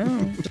 No, I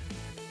know.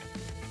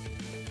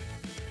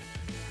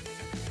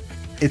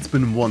 It's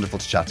been wonderful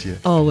to chat to you.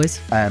 Always.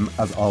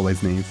 As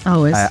always, Neve.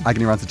 Always.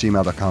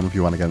 agonyrants@gmail.com if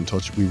you want to get in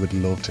touch. We would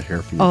love to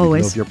hear from you.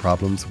 Always. We'd love your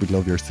problems. We'd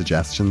love your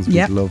suggestions.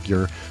 We'd love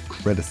your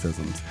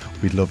criticisms.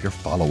 We'd love your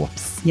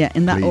follow-ups. Yeah,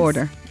 in that Please.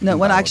 order. No,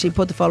 when I actually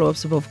put the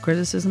follow-ups above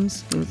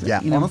criticisms. Honestly,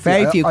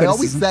 very few criticisms. I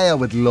always say I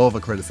would love a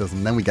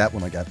criticism. Then we get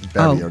one. I get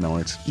very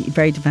annoyed.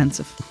 Very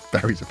defensive.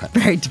 Very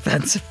defensive. Very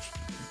defensive.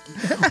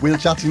 We'll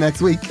chat to you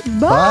next week.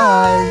 Bye.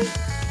 Bye.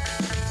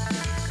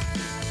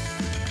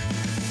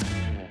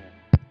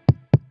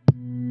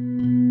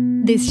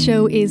 This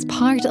show is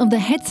part of the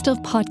Head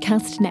Stuff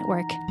Podcast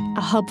Network,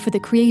 a hub for the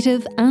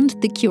creative and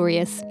the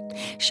curious.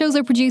 Shows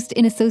are produced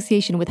in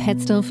association with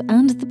Head Stuff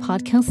and the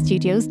Podcast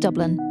Studios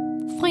Dublin.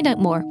 Find out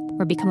more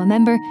or become a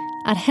member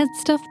at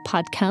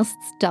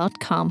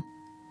headstuffpodcasts.com.